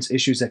different maintenance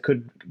issues that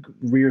could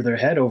rear their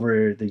head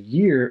over the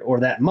year or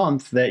that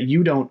month that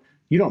you don't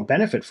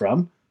benefit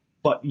from,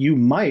 but you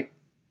might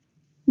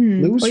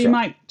lose. Or you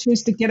might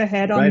choose to get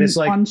ahead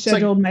on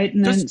scheduled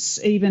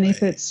maintenance, even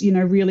if it's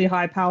really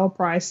high power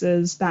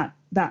prices that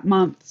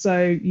month.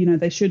 So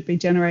they should be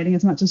generating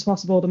as much as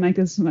possible to make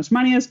as much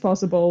money as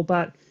possible,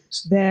 but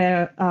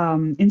their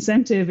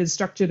incentive is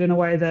structured in a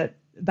way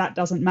that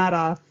doesn't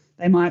matter.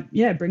 They might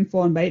bring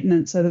forward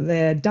maintenance so that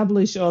they're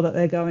doubly sure that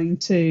they're going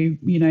to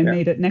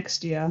need it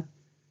next year.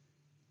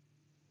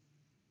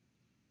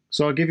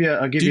 So I'll give you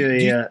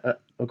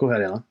go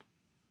ahead, Alan.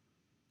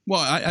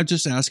 Well, I'm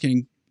just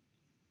asking,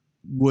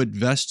 would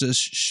Vestas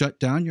shut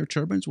down your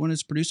turbines when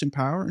it's producing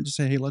power and just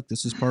say, hey, look,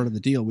 this is part of the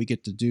deal. We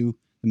get to do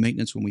the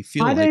maintenance when we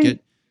feel like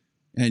it.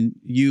 And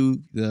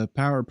you, the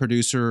power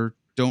producer,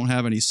 don't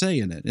have any say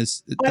in it.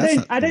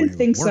 I don't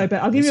think so,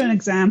 but I'll give you an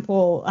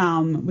example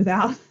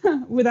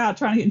without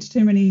trying to get into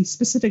too many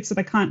specifics that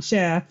I can't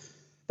share.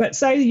 But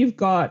say you've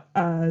got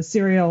a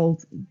serial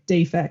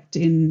defect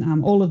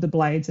in all of the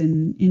blades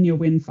in your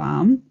wind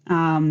farm,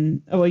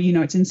 or,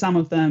 it's in some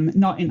of them,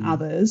 not in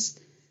others.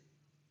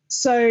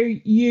 So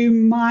you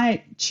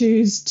might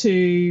choose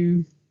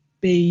to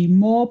be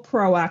more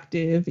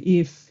proactive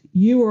if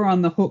you were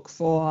on the hook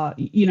for,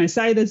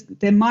 say there's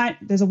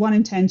a 1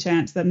 in 10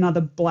 chance that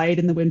another blade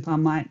in the wind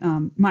farm might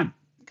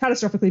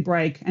catastrophically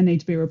break and need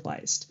to be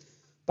replaced,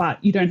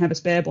 but you don't have a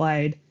spare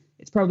blade.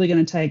 It's probably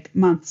going to take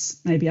months,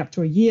 maybe up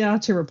to a year,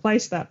 to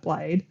replace that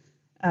blade.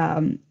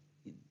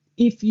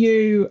 If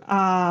you're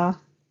not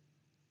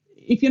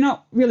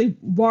really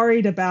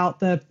worried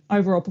about the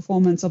overall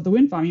performance of the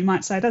wind farm, you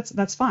might say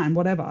that's fine,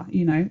 whatever.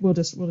 We'll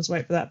just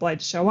wait for that blade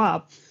to show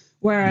up.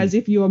 Whereas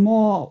if you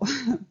are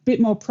a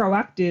bit more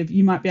proactive,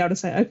 you might be able to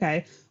say,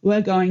 okay, we're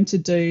going to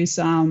do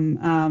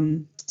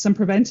some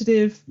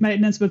preventative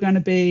maintenance. We're going to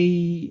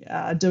be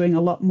doing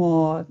a lot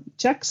more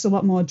checks, a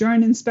lot more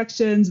drone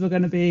inspections. We're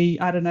going to be,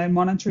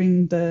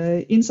 monitoring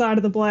the inside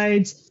of the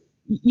blades.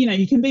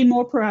 you can be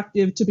more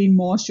proactive to be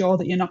more sure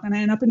that you're not going to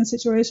end up in a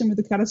situation with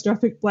a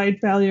catastrophic blade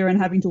failure and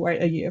having to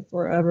wait a year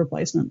for a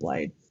replacement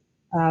blade.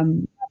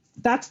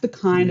 That's the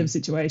kind of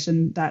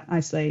situation that I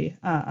see.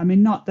 I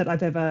mean, not that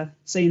I've ever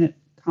seen it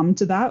come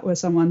to that where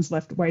someone's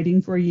left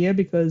waiting for a year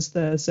because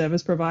the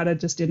service provider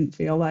just didn't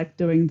feel like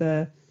doing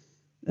the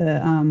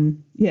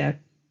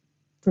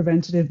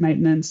preventative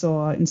maintenance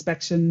or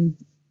inspection,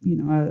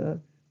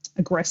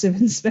 aggressive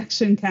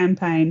inspection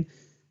campaign.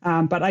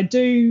 But I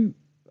do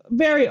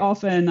very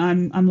often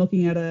I'm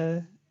looking at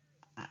a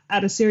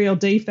serial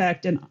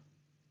defect, and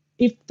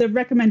if the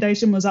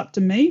recommendation was up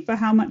to me for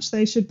how much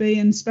they should be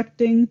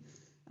inspecting,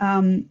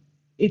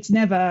 it's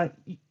never,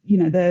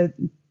 the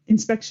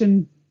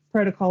inspection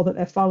protocol that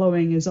they're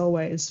following is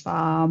always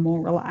far more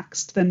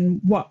relaxed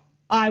than what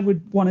I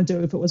would want to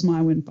do if it was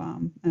my wind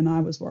farm and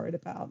I was worried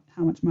about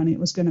how much money it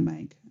was going to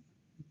make.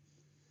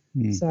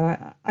 So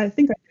I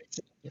think I could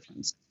see the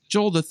difference.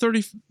 Joel, the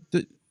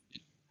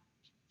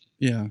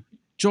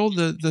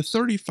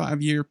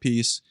 35-year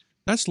piece,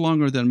 that's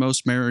longer than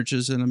most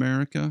marriages in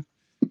America.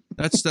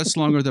 That's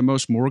longer than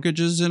most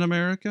mortgages in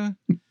America.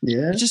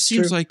 Yeah, it just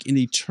seems like an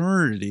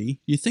eternity.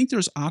 You think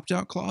there's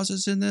opt-out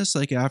clauses in this?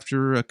 Like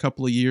after a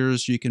couple of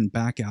years, you can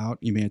back out.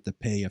 You may have to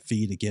pay a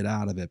fee to get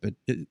out of it. But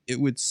it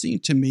would seem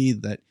to me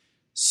that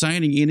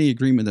signing any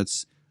agreement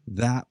that's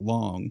that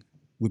long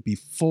would be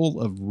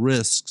full of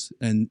risks.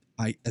 And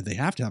they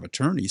have to have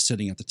attorneys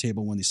sitting at the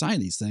table when they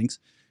sign these things.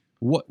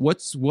 What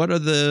are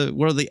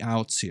the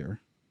outs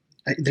here?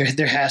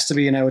 There has to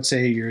be, and I would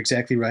say you're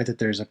exactly right that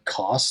there's a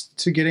cost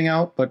to getting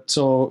out. But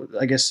so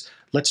I guess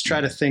let's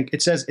try to think.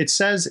 It says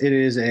it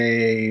is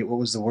a, what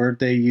was the word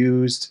they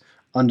used?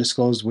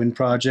 Undisclosed wind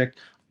project.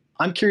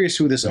 I'm curious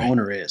who this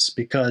owner is,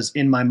 because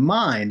in my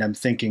mind I'm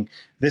thinking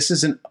this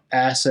is an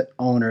asset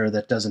owner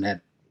that doesn't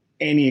have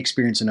any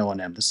experience in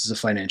O&M. This is a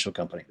financial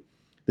company.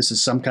 This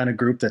is some kind of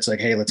group that's like,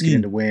 hey, let's get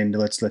into wind.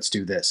 Let's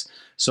do this.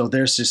 So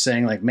they're just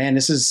saying like, man,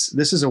 this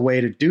is a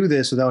way to do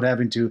this without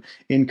having to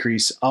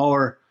increase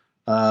our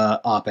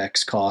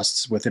OpEx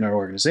costs within our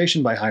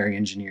organization by hiring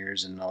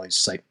engineers and all these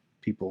site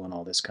people and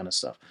all this kind of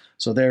stuff.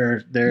 So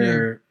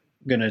they're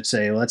going to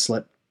say, let's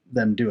let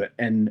them do it.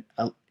 And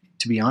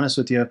to be honest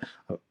with you,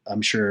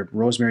 I'm sure,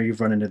 Rosemary, you've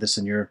run into this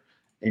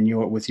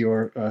with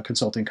your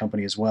consulting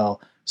company as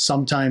well.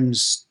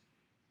 Sometimes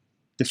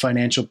the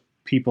financial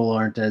people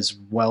aren't as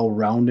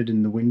well-rounded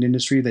in the wind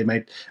industry.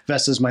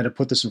 Vestas might have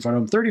put this in front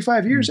of them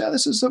 35 years. Yeah,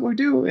 this is what we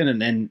do.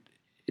 And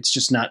it's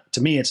just not,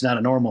 to me, it's not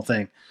a normal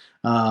thing.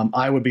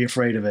 I would be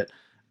afraid of it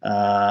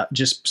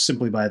just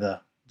simply by the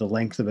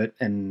length of it.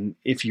 And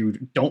if you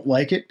don't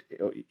like it,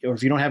 or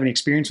if you don't have any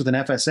experience with an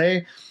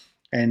FSA,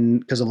 and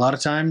because a lot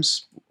of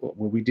times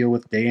what we deal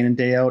with day in and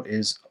day out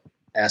is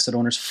asset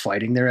owners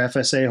fighting their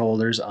FSA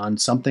holders on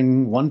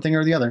one thing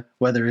or the other,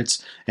 whether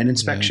it's an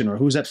inspection or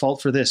who's at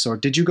fault for this, or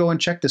did you go and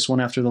check this one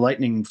after the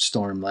lightning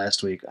storm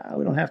last week?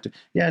 We don't have to.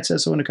 Yeah, it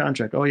says so in the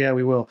contract. Oh yeah,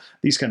 we will.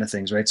 These kind of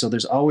things, right? So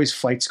there's always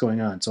fights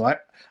going on. So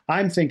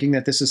I'm thinking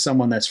that this is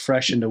someone that's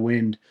fresh into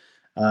wind,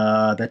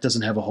 that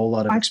doesn't have a whole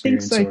lot of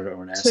experience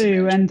or an asset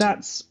too, and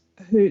that's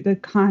who the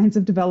kinds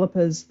of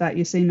developers that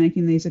you see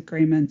making these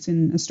agreements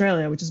in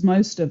Australia, which is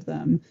most of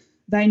them.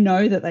 They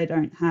know that they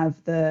don't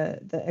have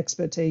the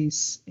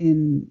expertise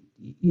in,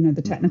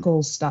 the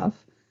technical stuff.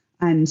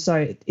 And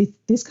so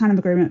this kind of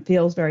agreement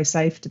feels very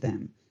safe to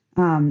them.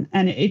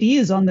 And it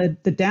is on the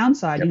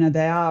downside,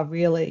 they are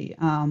really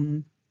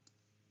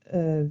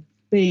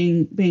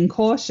being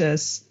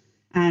cautious,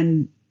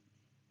 and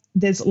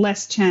there's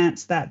less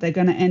chance that they're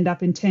going to end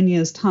up in 10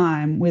 years'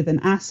 time with an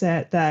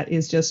asset that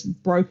is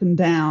just broken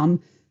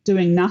down,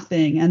 doing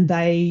nothing, and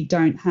they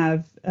don't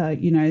have,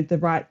 the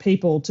right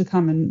people to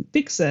come and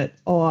fix it,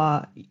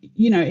 or,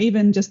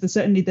 even just the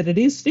certainty that it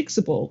is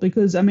fixable.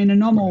 Because, a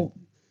normal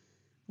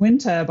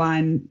wind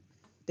turbine,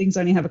 things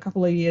only have a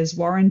couple of years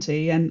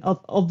warranty. And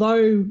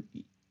although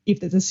if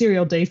there's a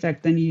serial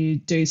defect, then you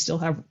do still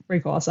have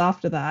recourse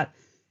after that.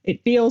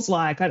 It feels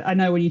like, I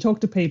know when you talk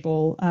to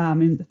people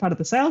in part of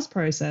the sales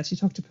process, you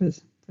talk to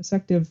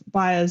prospective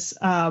buyers,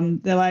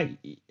 they're like,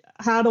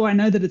 how do I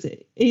know that it's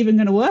even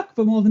going to work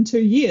for more than 2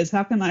 years?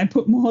 How can I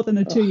put more than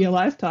a 2-year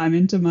lifetime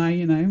into my,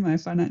 my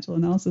financial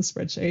analysis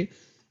spreadsheet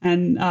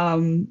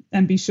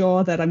and be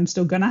sure that I'm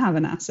still going to have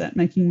an asset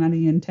making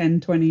money in 10,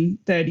 20,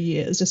 30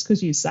 years just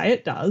because you say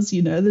it does,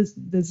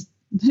 there's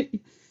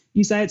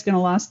you say it's going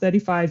to last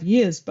 35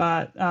 years,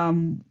 but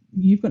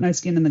you've got no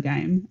skin in the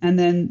game. And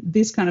then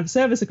this kind of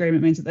service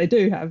agreement means that they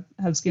do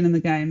have skin in the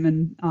game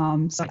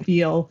and so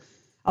feel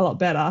a lot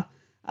better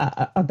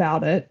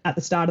about it at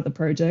the start of the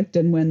project,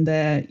 and when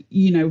they're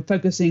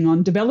focusing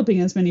on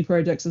developing as many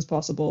projects as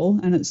possible.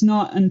 And it's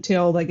not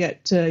until they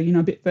get to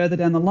a bit further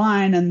down the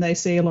line and they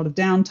see a lot of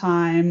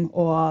downtime,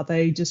 or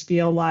they just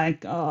feel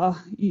like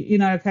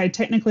okay,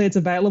 technically it's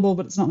available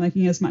but it's not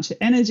making as much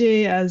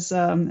energy as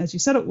you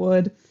said it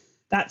would.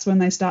 That's when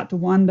they start to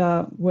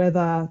wonder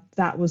whether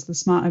that was the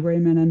smart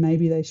agreement, and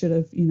maybe they should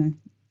have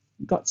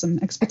got some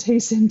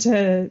expertise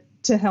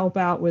to help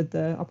out with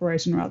the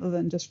operation rather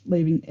than just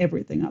leaving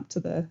everything up to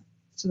the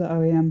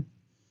OEM.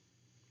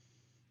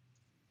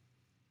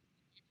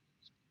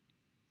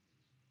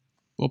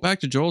 Well,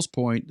 back to Joel's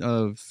point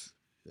of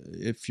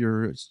if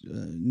you're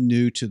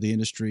new to the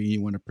industry,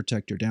 you want to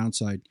protect your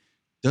downside.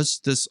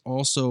 Does this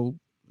also,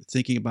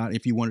 thinking about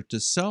if you wanted to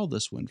sell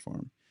this wind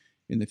farm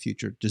in the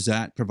future, does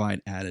that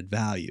provide added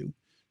value?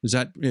 Does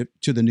that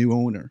to the new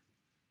owner?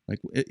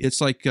 Like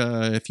it's like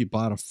if you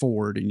bought a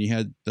Ford and you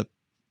had the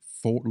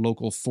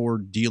local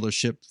Ford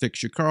dealership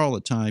fix your car all the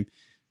time,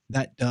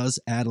 that does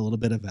add a little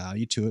bit of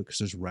value to it because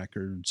there's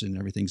records and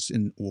everything's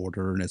in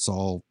order and it's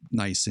all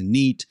nice and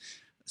neat.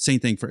 Same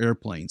thing for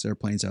airplanes.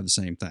 Airplanes have the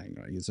same thing,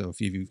 right? So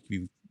if you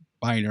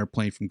buy an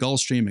airplane from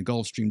Gulfstream and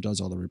Gulfstream does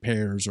all the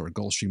repairs, or a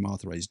Gulfstream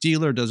authorized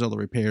dealer does all the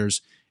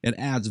repairs, it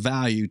adds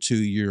value to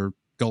your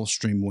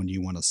Gulfstream when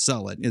you want to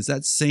sell it. Is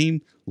that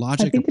same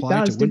logic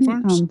applied to wind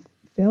farms?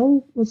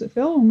 Phil, was it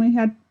Phil? When we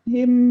had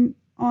him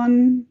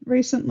on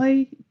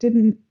recently,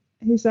 didn't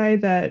he say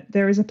that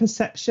there is a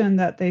perception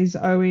that these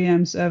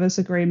OEM service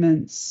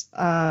agreements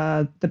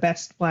are the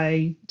best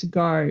way to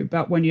go,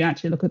 but when you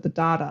actually look at the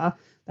data,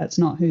 that's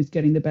not who's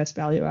getting the best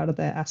value out of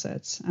their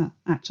assets,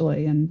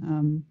 actually.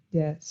 And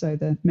so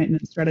the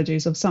maintenance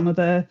strategies of some of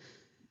the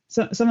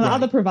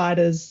other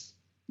providers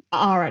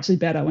are actually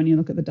better when you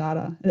look at the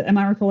data. Am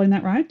I recalling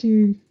that right? Do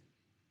you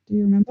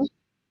remember?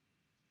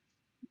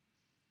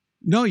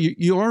 No,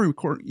 you are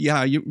recording.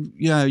 Yeah,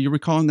 you're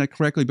recalling that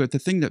correctly. But the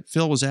thing that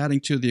Phil was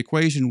adding to the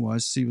equation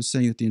was he was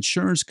saying that the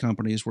insurance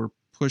companies were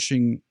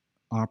pushing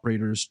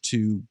operators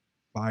to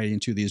buy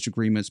into these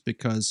agreements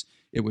because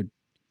it would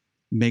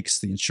makes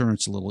the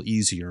insurance a little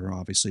easier,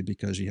 obviously,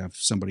 because you have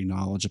somebody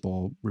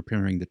knowledgeable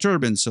repairing the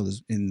turbines. So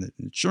in the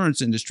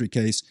insurance industry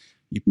case,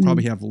 you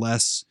probably have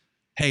less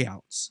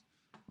payouts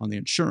on the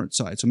insurance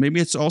side. So maybe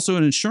it's also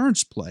an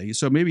insurance play.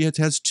 So maybe it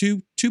has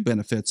two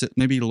benefits. It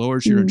maybe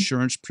lowers your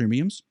insurance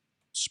premiums,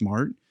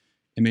 smart,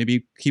 and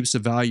maybe keeps the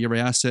value of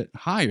your asset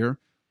higher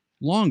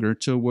longer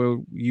to where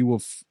you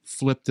will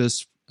flip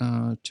this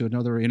to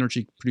another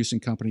energy producing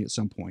company at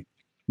some point.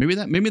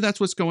 Maybe that's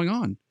what's going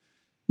on.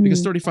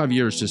 Because 35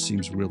 years just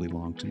seems really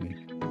long to me.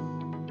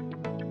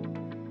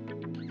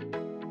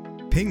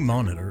 Ping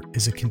Monitor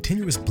is a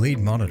continuous blade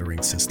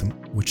monitoring system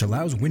which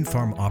allows wind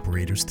farm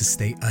operators to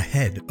stay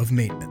ahead of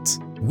maintenance.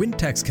 Wind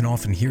techs can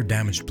often hear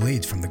damaged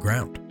blades from the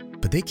ground,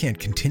 but they can't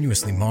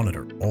continuously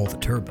monitor all the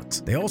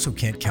turbines. They also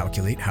can't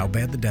calculate how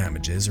bad the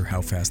damage is or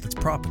how fast it's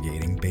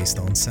propagating based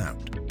on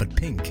sound, but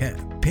Ping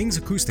can. Ping's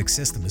acoustic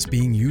system is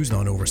being used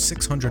on over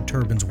 600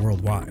 turbines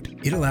worldwide.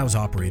 It allows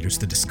operators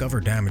to discover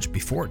damage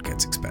before it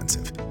gets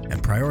expensive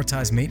and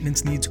prioritize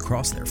maintenance needs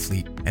across their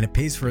fleet, and it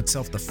pays for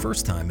itself the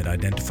first time it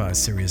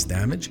identifies serious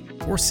damage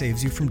or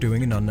saves you from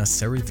doing an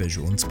unnecessary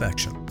visual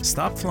inspection.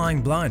 Stop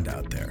flying blind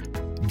out there.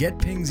 Get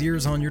Ping's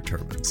ears on your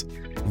turbines.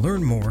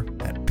 Learn more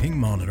at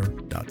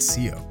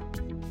pingmonitor.co.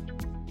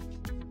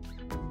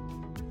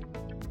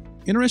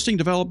 Interesting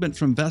development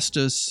from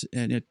Vestas,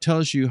 and it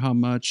tells you how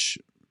much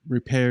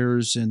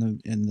repairs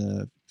and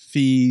the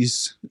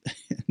fees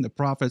and the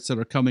profits that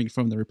are coming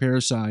from the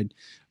repair side.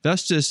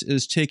 Vestas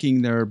is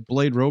taking their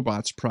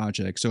BladeRobots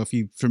project. So if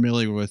you're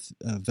familiar with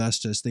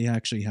Vestas, they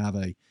actually have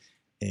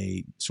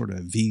a sort of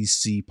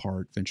VC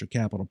part, venture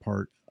capital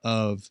part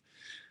of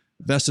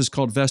Vestas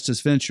called Vestas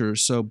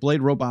Ventures. So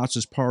BladeRobots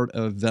is part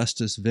of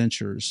Vestas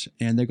Ventures,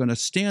 and they're going to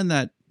stand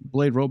that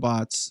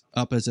BladeRobots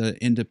up as an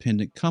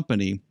independent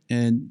company.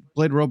 And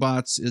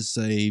BladeRobots is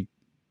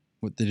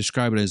what they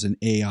describe it as an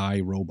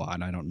AI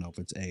robot. I don't know if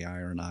it's AI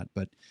or not,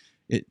 but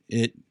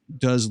it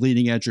does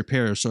leading edge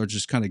repair. So it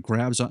just kind of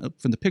grabs on,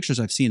 from the pictures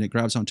I've seen, it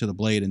grabs onto the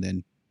blade and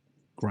then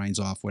grinds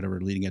off whatever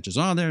leading edge is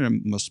on there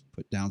and must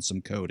put down some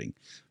coating,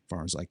 as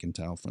far as I can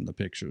tell from the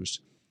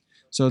pictures.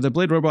 So the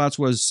BladeRobots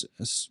was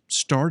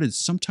started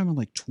sometime in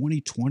like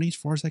 2020, as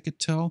far as I could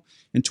tell.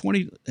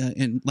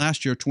 In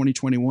last year,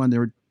 2021,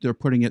 they're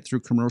putting it through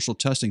commercial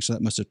testing, so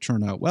that must have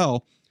turned out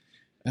well.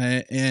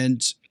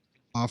 And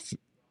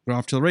we're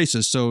off to the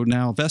races. So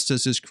now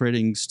Vestas is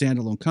creating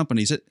standalone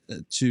companies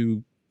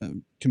to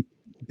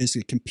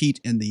basically compete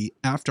in the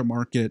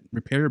aftermarket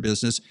repair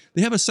business.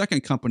 They have a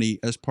second company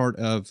as part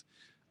of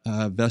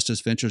Vestas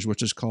Ventures,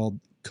 which is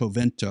called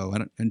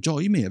Covento. And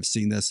Joel, you may have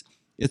seen this.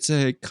 It's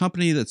a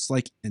company that's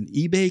like an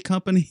eBay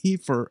company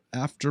for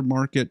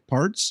aftermarket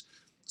parts,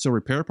 so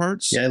repair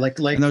parts. Yeah, like.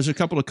 And there's a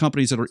couple of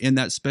companies that are in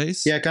that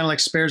space. Yeah, kind of like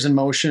Spares in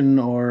Motion,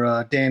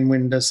 or Dan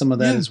Wynn does some of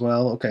that as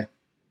well. Okay.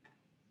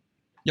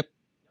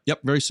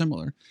 Yep, very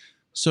similar.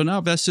 So now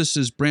Vestas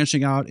is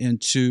branching out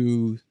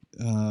into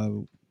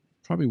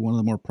probably one of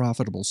the more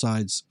profitable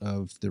sides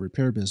of the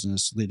repair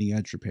business, leading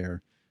edge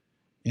repair.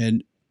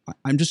 And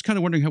I'm just kind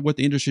of wondering what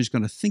the industry is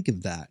going to think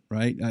of that,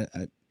 right?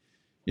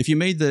 If you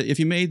made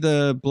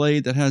the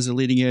blade that has a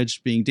leading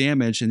edge being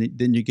damaged, and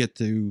then you get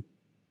to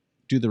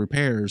do the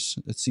repairs,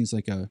 it seems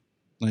like a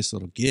nice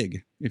little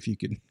gig if you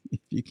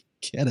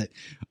get it.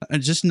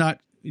 And just not.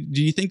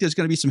 Do you think there's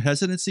going to be some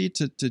hesitancy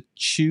to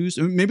choose?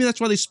 I mean, maybe that's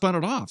why they spun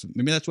it off.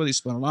 Maybe that's why they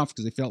spun it off,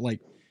 because they felt like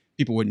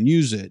people wouldn't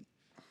use it.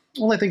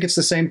 Well, I think it's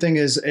the same thing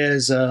as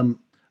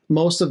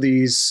most of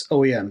these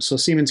OEMs. So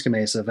Siemens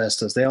Gamesa,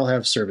 Vestas, they all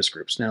have service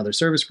groups. Now, their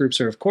service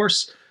groups are, of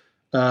course,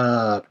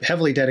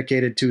 heavily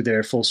dedicated to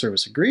their full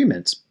service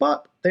agreements,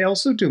 but they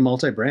also do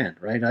multi-brand,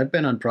 right? I've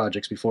been on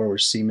projects before where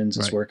Siemens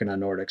is working on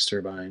Nordex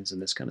turbines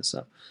and this kind of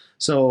stuff.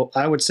 So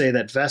I would say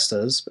that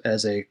Vestas,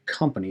 as a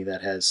company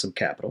that has some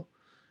capital,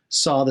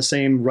 saw the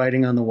same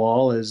writing on the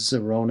wall as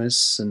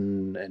Aronis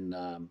and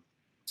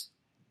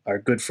our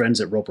good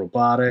friends at Rope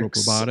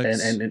Robotics,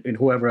 and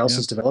whoever else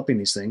is developing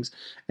these things,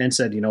 and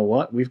said, you know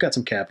what, we've got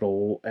some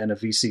capital and a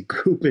VC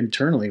group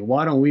internally.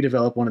 Why don't we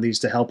develop one of these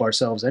to help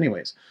ourselves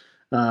anyways?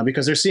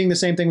 Because they're seeing the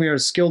same thing. We are a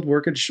skilled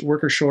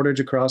worker shortage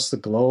across the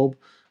globe.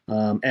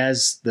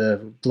 As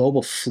the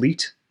global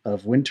fleet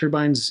of wind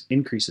turbines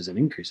increases and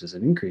increases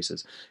and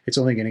increases, it's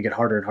only going to get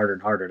harder and harder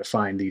and harder to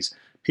find these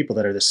people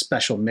that are this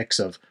special mix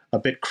of a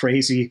bit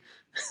crazy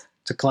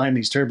to climb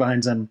these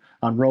turbines on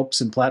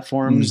ropes and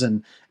platforms,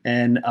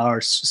 and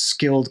our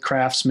skilled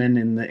craftsmen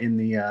in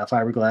the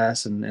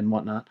fiberglass and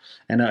whatnot,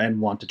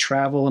 and want to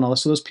travel and all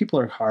this. So those people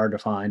are hard to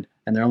find,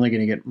 and they're only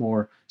going to get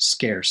more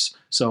scarce.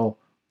 So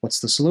what's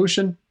the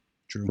solution?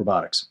 True.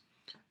 Robotics.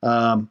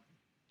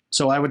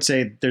 So I would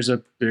say there's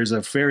a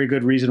very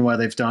good reason why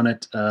they've done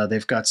it.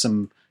 They've got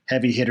some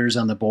heavy hitters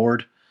on the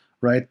board,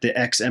 right? The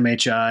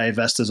ex-MHI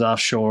Vestas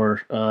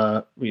Offshore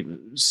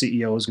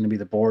CEO is going to be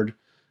the board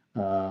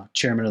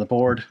chairman of the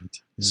board. Yeah.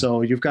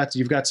 So you've got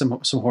some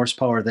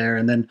horsepower there,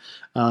 and then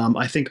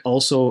I think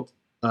also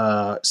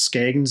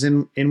Skagen's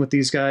in with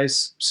these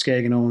guys.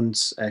 Skagen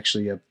owns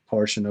actually a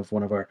portion of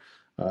one of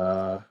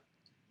our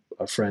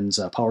friends'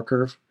 Power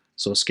Curve.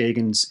 So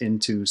Skagen's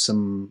into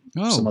some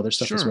other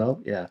stuff as well.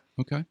 Yeah.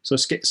 Okay. So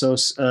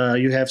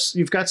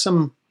you've got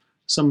some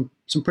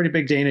pretty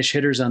big Danish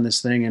hitters on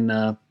this thing,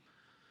 and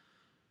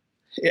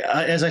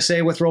as I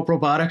say with Rope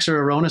Robotics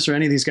or Aronis or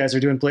any of these guys are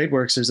doing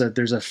BladeWorks,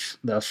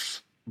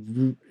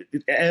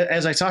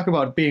 as I talk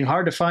about being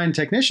hard to find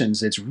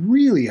technicians, it's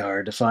really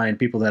hard to find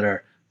people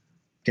that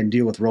can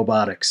deal with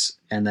robotics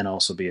and then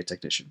also be a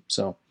technician.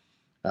 So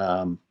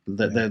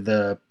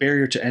the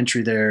barrier to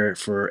entry there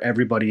for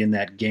everybody in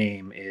that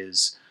game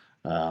is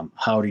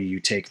how do you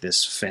take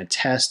this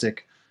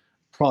fantastic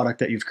product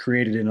that you've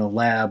created in a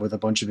lab with a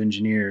bunch of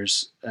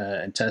engineers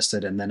and test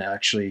it, and then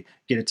actually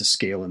get it to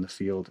scale in the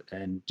field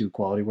and do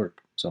quality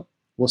work. So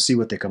we'll see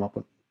what they come up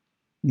with.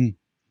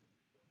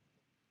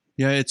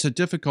 Yeah, it's a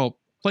difficult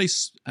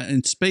place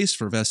and space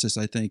for Vestas,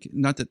 I think.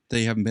 Not that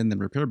they haven't been in the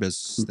repair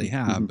business, they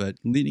have, but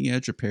leading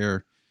edge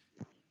repair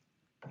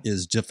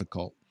is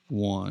difficult,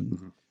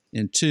 one.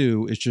 And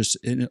two, it's just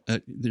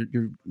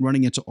you're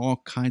running into all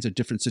kinds of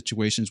different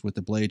situations with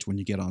the blades when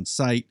you get on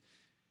site.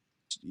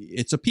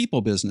 It's a people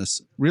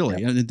business,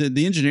 really. And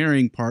the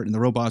engineering part and the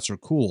robots are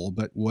cool,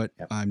 but what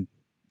I'm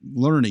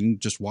learning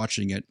just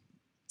watching it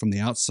from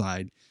the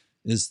outside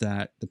is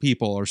that the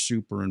people are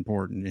super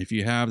important. If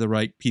you have the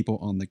right people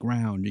on the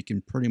ground, you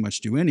can pretty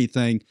much do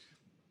anything,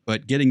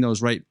 but getting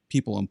those right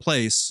people in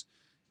place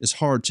is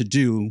hard to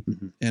do.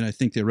 And I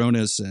think the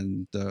Aronis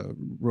and the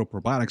Rope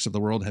Robotics of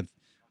the world have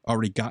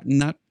already gotten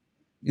that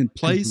in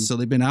place. So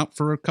they've been out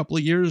for a couple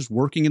of years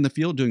working in the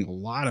field, doing a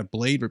lot of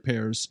blade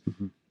repairs.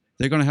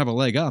 They're going to have a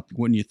leg up,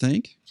 wouldn't you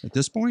think, at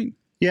this point?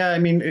 Yeah, I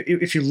mean,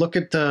 if you look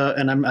at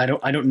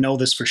I don't know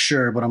this for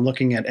sure, but I'm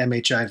looking at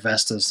MHI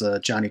Vestas,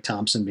 Johnny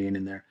Thompson being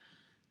in there.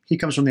 He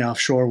comes from the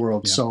offshore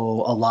world, so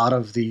a lot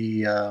of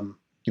the,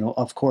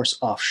 of course,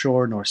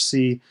 offshore North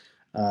Sea.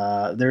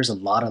 There's a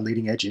lot of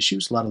leading edge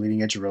issues, a lot of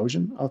leading edge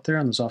erosion out there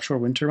on those offshore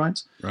wind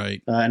turbines.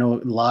 Right. I know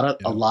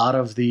a lot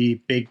of the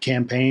big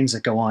campaigns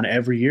that go on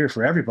every year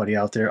for everybody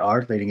out there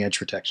are leading edge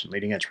protection.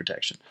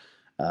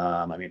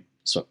 I mean,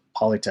 so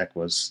Polytech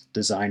was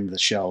designed the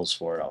shells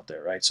for it out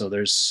there, right? So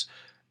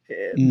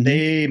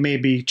they may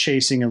be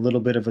chasing a little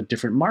bit of a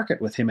different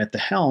market with him at the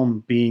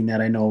helm, being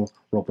that I know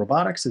Rope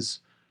Robotics is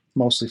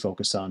mostly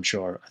focused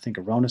onshore. I think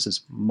Aronis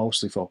is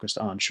mostly focused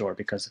onshore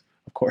because,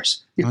 of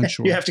course, you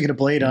have to get a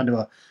blade onto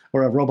a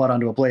robot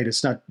onto a blade.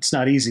 It's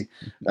not easy.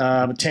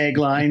 Tag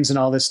lines and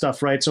all this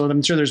stuff, right? So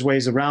I'm sure there's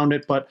ways around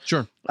it, but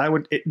sure.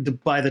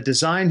 By the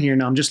design here,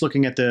 now I'm just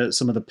looking at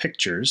some of the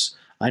pictures.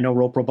 I know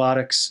Rope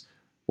Robotics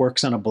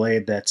works on a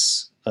blade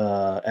that's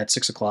at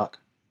 6 o'clock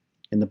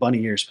in the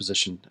bunny ears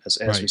position,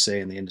 as we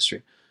say in the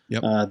industry.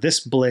 Yep.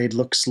 This blade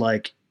looks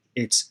like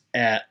it's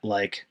at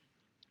like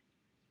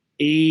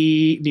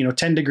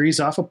 10 degrees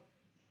off of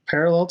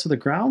parallel to the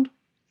ground.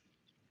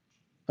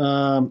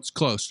 It's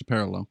close to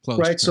parallel.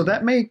 Right. So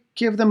that may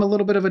give them a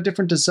little bit of a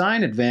different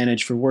design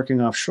advantage for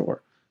working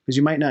offshore, because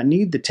you might not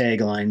need the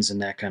tag lines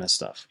and that kind of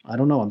stuff. I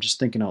don't know. I'm just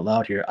thinking out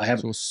loud here.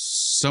 So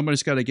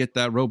somebody's got to get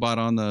that robot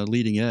on the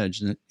leading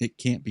edge, and it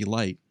can't be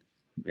light.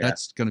 Yeah.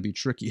 That's going to be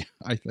tricky,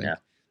 I think. Yeah.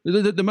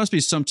 There must be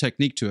some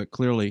technique to it,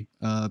 clearly.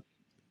 And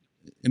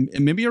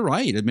maybe you're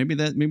right. Maybe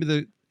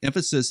the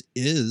emphasis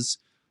is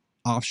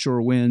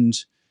offshore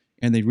wind,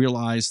 and they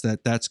realize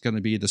that that's going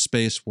to be the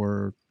space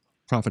where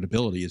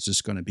profitability is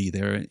just going to be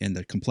there, and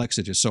the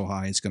complexity is so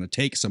high, it's going to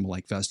take someone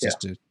like Vestas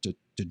to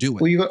do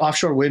it. Well, you go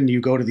offshore wind,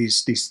 you go to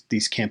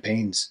these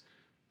campaigns.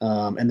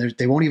 and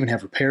they won't even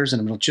have repairs in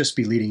them. It'll just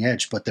be leading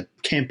edge. But the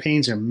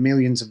campaigns are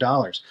millions of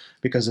dollars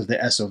because of the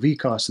SOV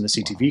costs and the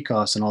CTV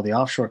costs and all the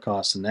offshore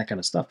costs and that kind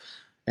of stuff,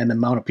 and the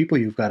amount of people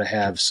you've got to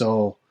have.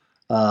 So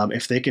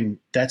if they can,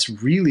 that's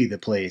really the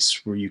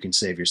place where you can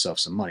save yourself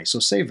some money. So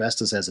say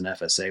Vestas has an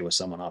FSA with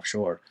someone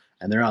offshore,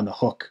 and they're on the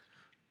hook,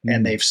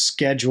 and they've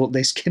scheduled.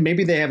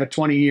 Maybe they have a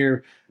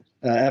 20-year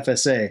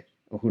FSA.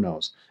 Well, who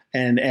knows?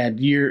 And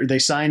they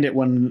signed it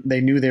when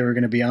they knew they were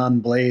going to be on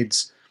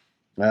blades.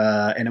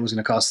 And it was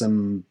going to cost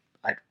them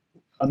 $1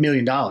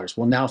 million.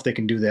 Well, now if they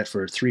can do that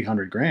for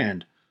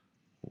 $300,000,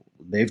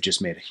 they've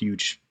just made a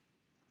huge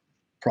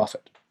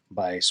profit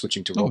by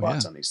switching to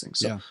robots on these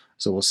things.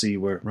 So we'll see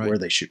where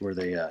they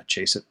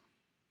chase it.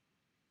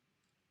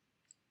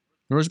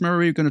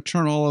 Rosemary, are you going to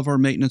turn all of our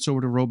maintenance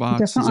over to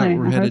robots? Definitely. Is that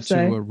we're headed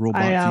to a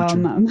robot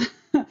future?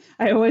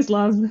 I always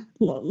love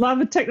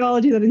a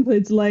technology that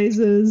includes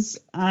lasers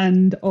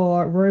and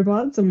or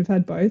robots, and we've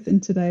had both in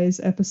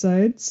today's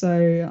episode. So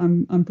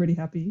I'm pretty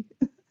happy.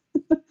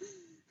 I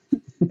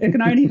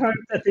can only hope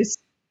that this.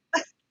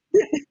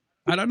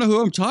 I don't know who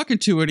I'm talking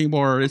to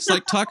anymore. It's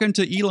like talking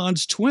to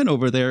Elon's twin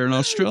over there in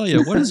Australia.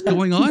 What is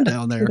going on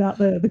down there? Without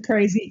the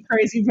crazy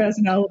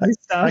personality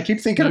stuff. I keep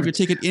thinking of you're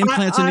taking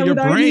implants into your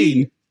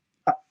brain.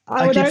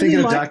 I keep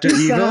thinking of Dr.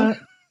 Evil.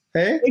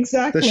 Hey,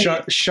 exactly.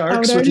 The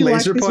sharks with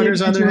laser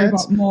pointers on their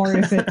heads. More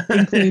if it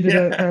included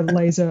a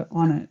laser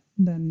on it,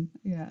 then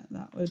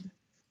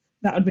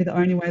that would be the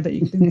only way that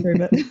you could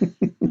improve it.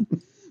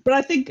 But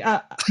I think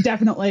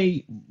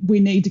definitely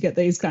we need to get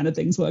these kind of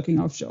things working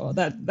offshore.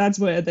 That's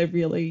where they're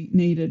really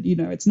needed. You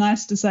know, it's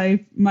nice to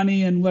save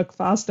money and work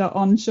faster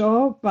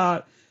onshore,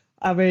 but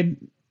I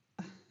mean,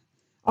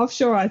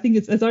 offshore, I think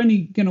it's only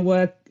going to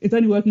work. It's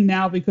only working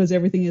now because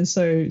everything is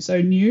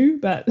so new.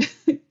 But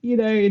you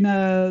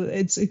know,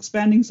 it's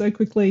expanding so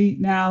quickly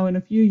now. In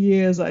a few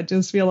years, I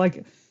just feel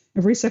like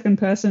every second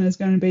person is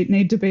going to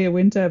need to be a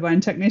wind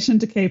turbine technician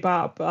to keep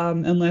up,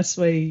 unless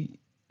we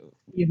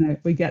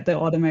get the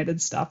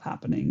automated stuff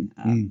happening.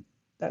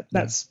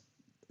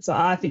 So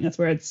I think that's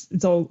where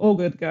it's all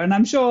good to go. And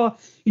I'm sure,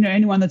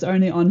 anyone that's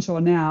only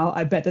onshore now,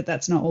 I bet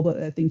that's not all that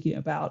they're thinking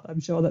about. I'm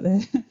sure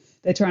that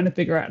they're trying to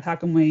figure out how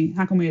can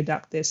we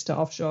adapt this to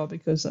offshore,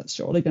 because that's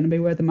surely going to be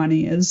where the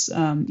money is,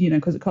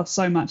 because it costs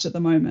so much at the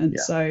moment.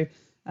 Yeah. So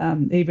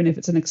even if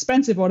it's an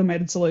expensive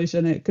automated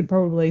solution, it could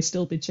probably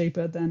still be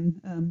cheaper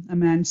than a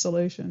manned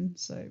solution.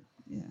 So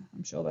yeah,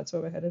 I'm sure that's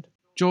where we're headed.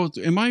 Joel,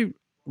 am I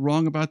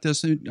wrong about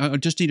this? I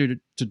just needed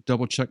to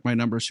double check my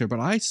numbers here, but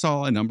I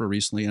saw a number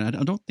recently, and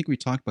I don't think we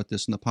talked about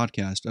this in the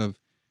podcast, of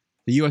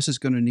the U.S. is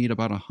going to need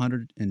about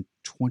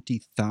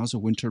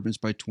 120,000 wind turbines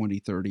by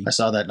 2030. I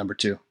saw that number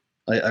too.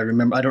 I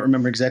remember. I don't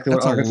remember exactly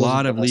what article. That's a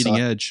lot of leading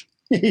edge.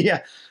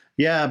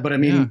 Yeah, but I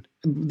mean,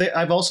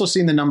 I've also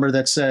seen the number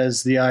that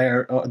says the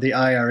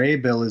IRA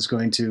bill is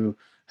going to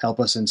help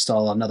us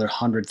install another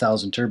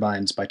 100,000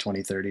 turbines by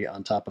 2030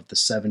 on top of the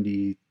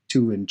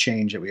 72 and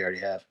change that we already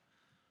have.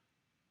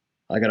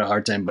 I've got a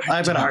hard time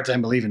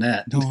believing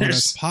that. No,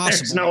 that's possible.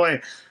 There's no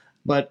way.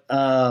 But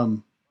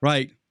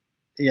right.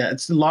 Yeah,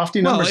 it's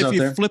lofty numbers out there. If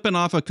you're flipping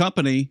off a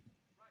company,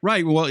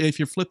 right? Well, if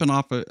you're flipping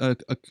off I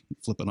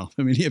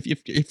mean,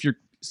 if you're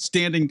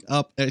standing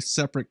up a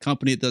separate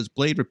company that does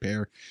blade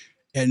repair,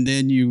 and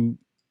then you're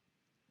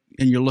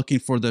looking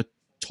for the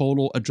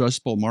total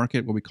addressable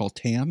market, what we call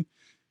TAM,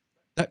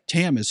 that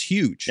TAM is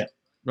huge. Yeah.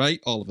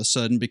 Right, all of a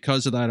sudden,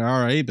 because of that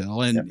IRA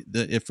bill, and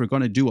if we're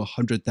going to do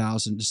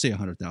 100,000, just say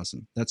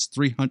 100,000, that's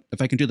 300.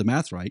 If I can do the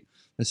math right,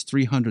 that's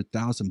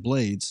 300,000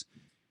 blades.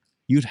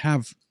 You'd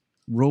have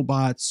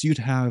robots. You'd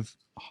have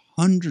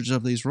hundreds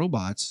of these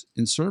robots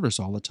in service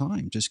all the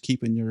time, just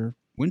keeping your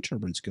wind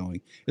turbines going.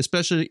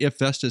 Especially if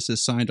Vestas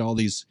has signed all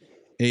these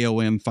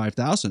AOM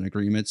 5000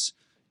 agreements,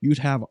 you'd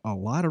have a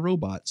lot of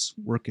robots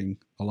working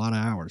a lot of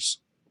hours.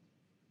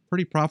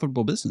 Pretty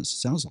profitable business, it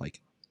sounds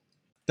like.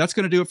 That's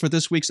going to do it for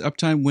this week's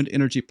Uptime Wind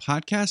Energy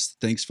podcast.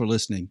 Thanks for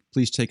listening.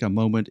 Please take a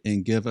moment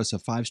and give us a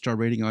 5-star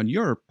rating on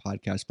your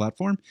podcast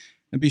platform.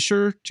 And be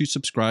sure to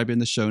subscribe in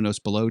the show notes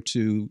below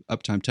to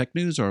Uptime Tech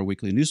News, our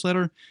weekly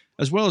newsletter,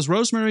 as well as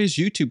Rosemary's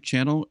YouTube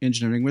channel,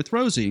 Engineering with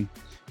Rosie.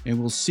 And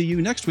we'll see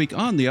you next week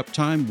on the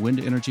Uptime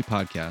Wind Energy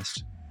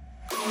podcast.